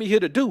God put me here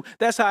to do.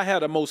 That's how I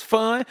have the most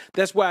fun.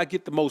 That's why I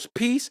get the most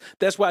peace.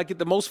 That's why I get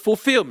the most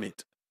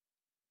fulfillment.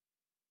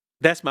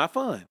 That's my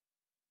fun.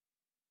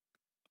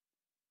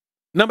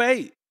 Number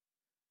 8,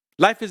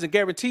 life isn't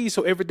guaranteed,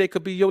 so every day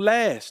could be your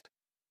last.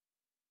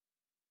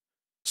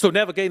 So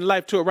navigating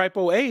life to a ripe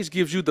old age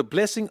gives you the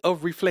blessing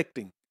of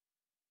reflecting.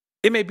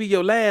 It may be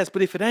your last,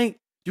 but if it ain't,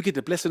 you get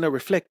the blessing of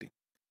reflecting.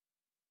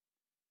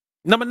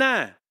 Number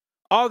 9,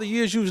 all the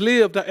years you've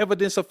lived are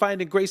evidence of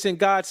finding grace in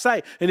God's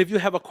sight. And if you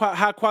have a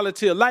high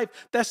quality of life,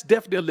 that's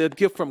definitely a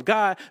gift from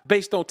God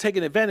based on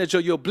taking advantage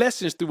of your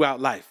blessings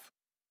throughout life.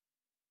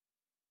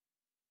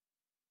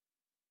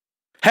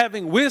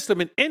 Having wisdom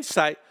and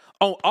insight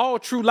on all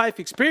true life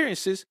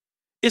experiences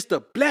is the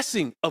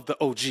blessing of the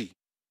OG.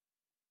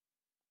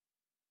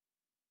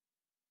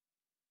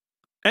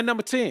 And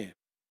number 10,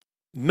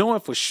 knowing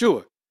for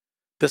sure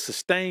the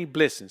sustained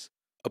blessings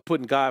of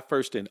putting God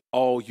first in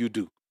all you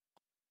do.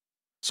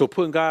 So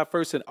putting God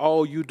first in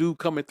all you do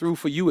coming through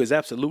for you is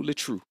absolutely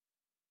true.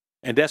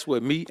 And that's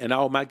what me and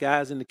all my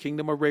guys in the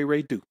kingdom of Ray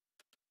Ray do.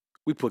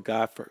 We put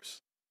God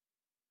first.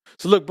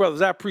 So look,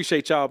 brothers, I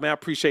appreciate y'all, man. I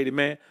appreciate it,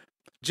 man.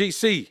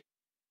 GC,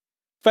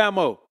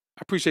 Famo,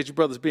 I appreciate you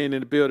brothers being in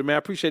the building, man. I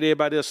appreciate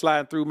everybody else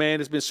sliding through, man.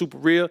 It's been super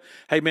real.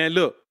 Hey, man,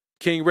 look,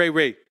 King Ray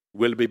Ray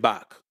will be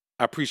back.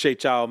 I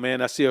appreciate y'all, man.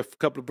 I see a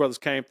couple of brothers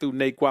came through.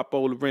 Nate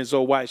Guapo,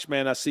 Lorenzo White,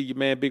 man. I see you,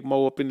 man. Big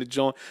Mo up in the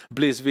joint.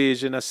 Bliss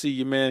Vision. I see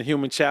you, man.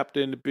 Human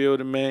Chapter in the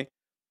building, man.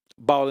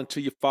 Balling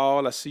till you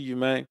fall. I see you,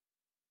 man.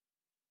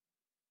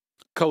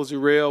 Cozy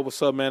Rail,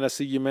 what's up, man? I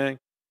see you, man.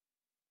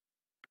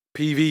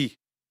 PV.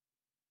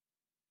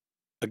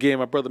 Again,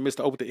 my brother,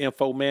 Mr. O with the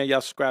info, man. Y'all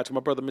subscribe to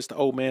my brother, Mr.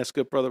 O, man. It's a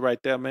good brother right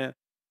there, man.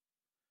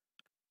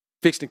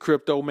 Fixed in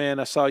Crypto, man.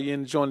 I saw you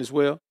in the joint as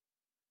well.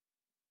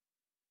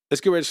 Let's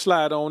get ready to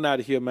slide on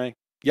out of here, man.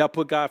 Y'all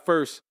put God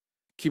first.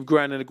 Keep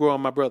grinding and growing,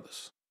 my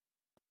brothers.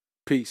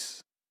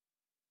 Peace.